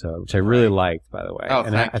Green episode, which I really liked, by the way. Oh,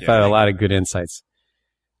 and thank I you. thought a lot of good insights.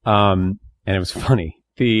 And it was funny.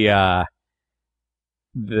 I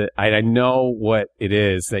know what it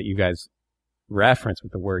is that you guys reference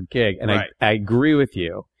with the word gig, and Right. I agree with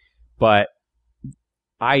you, but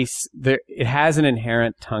it has an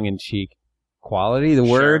inherent tongue-in-cheek quality, the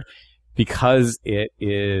Sure. word, because it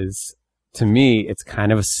is, to me, it's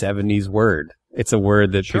kind of a 70s word. It's a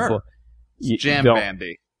word that Sure. people Jam don't-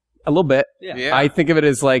 bandy. a little bit. Yeah. I think of it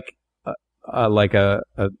as like a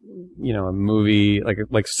movie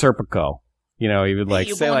like Serpico. You know, you would like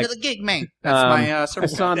say like the gig, man. That's I my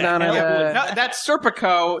saw him down at No, that's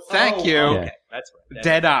Serpico. Thank you. Okay, Yeah. that's right.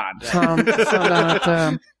 Dead on. saw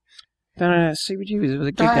him down at CBG. There was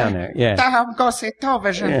a gig down there. Yeah. I'm going to see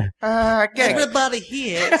television. Gig. Everybody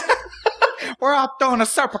here. We're out doing a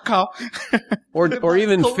Serpico. Or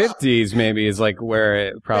even 50s maybe is like where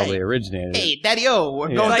it probably originated. Hey, Daddy-O, we're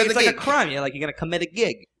Yeah. going to It's the like a gig. crime. You're like, you're going to commit a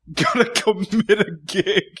gig. Gonna commit a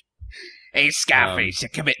gig. Hey, Scarface, you're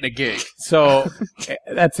committing a gig. So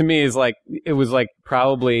that to me is like, it was like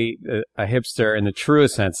probably a hipster in the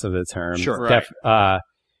truest sense of the term. Sure.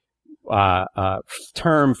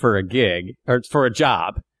 Term for a gig or for a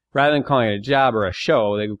job. Rather than calling it a job or a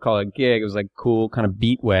show, they would call it a gig. It was like cool kind of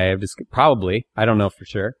beat way of just probably. I don't know for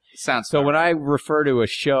sure. Sounds So when I refer to a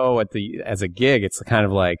show as a gig, it's kind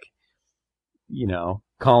of like, you know,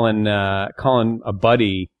 calling a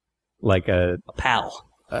buddy like a pal.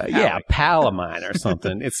 a pal of mine or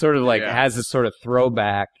something. It's sort of like Yeah. has this sort of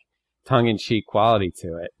throwback, tongue-in-cheek quality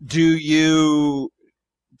to it. Do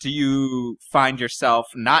you find yourself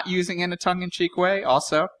not using it in a tongue-in-cheek way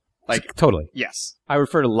also? Like, Totally. yes. I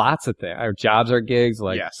refer to lots of things. Our jobs are gigs,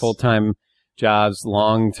 like Yes. full-time jobs,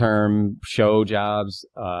 long-term show jobs.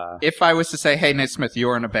 If I was to say, hey, Nate Smith,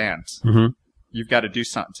 you're in a band. Mhm. You've got to do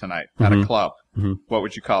something tonight at a Mhm. club. Mhm. What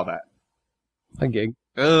would you call that? A gig.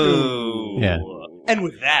 Oh. Yeah. And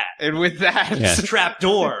with that, And with that, Yeah. trap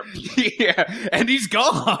door. yeah, and he's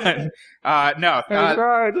gone. No.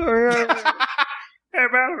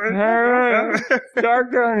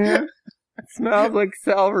 Dark down here. Smells like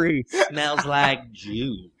celery. Smells like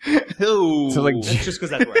Jew. Ooh. So like, That's just because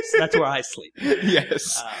that's where I sleep.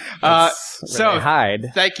 yes. that's so- where they hide.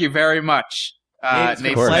 Thank you very much, It's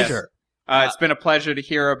Nate a course. Smith. pleasure. It's been a pleasure to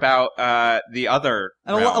hear about the other.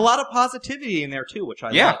 And a realm. lot of positivity in there too, which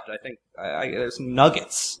I Yeah. loved. I think there's some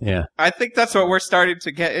nuggets. Yeah. I think that's what we're starting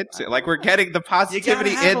to get into. Like we're getting the You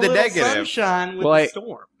positivity gotta have and a the little negative. sunshine with Well, the I-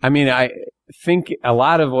 storm. I mean, I think a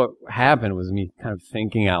lot of what happened was me kind of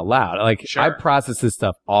thinking out loud. Like, Sure. I process this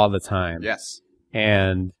stuff all the time. Yes.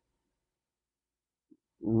 And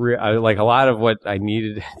like a lot of what I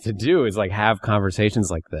needed to do is like have conversations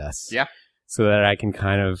like this. Yeah. So that I can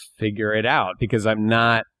kind of figure it out because I'm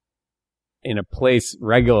not in a place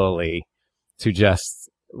regularly to just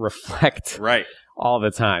reflect Right. all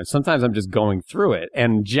the time. Sometimes I'm just going through it.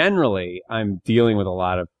 And generally I'm dealing with a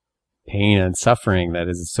lot of pain and suffering that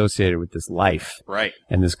is associated with this life Right.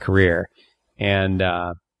 and this career. And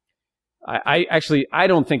I actually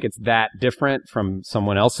don't think it's that different from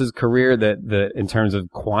someone else's career that in terms of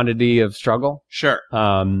quantity of struggle. Sure.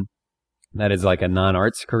 That is like a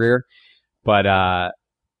non-arts career, but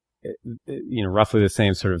roughly the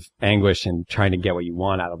same sort of anguish and trying to get what you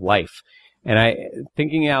want out of life. And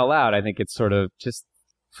thinking out loud, I think it's sort of just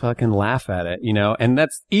fucking laugh at it, you know? And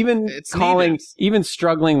that's even It's needed. even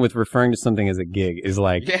struggling with referring to something as a gig is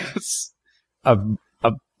like Yes. a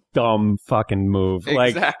dumb fucking move.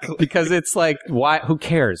 Exactly. Like, because it's like, why, who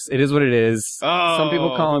cares? It is what it is. Oh, Some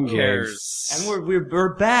people call them who gigs. cares? And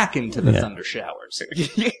we're back into the Yeah. thunder showers.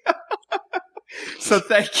 So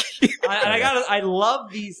thank you. I love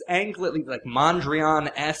these anklet, like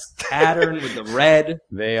Mondrian-esque pattern with the red.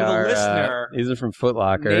 They For the are. listener, These are from Foot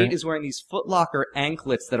Locker. Nate is wearing these Foot Locker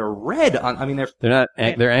anklets that are red. They're They're not.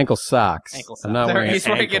 They're ankle socks. Ankle I'm not wearing. He's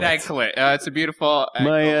wearing an anklets. anklet. It's a beautiful.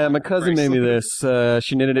 My cousin made me bracelet. this.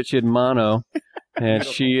 She knitted it. She had mono, and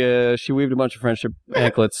she weaved a bunch of friendship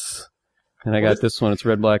anklets. And I got this one. It's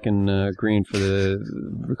red, black, and green for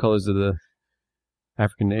the colors of the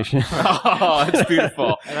African nation. Oh, it's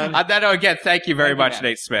beautiful. Again, thank you very much, man.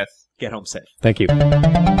 Nate Smith. Get home safe. Thank you.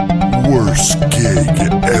 Worst gig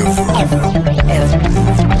ever.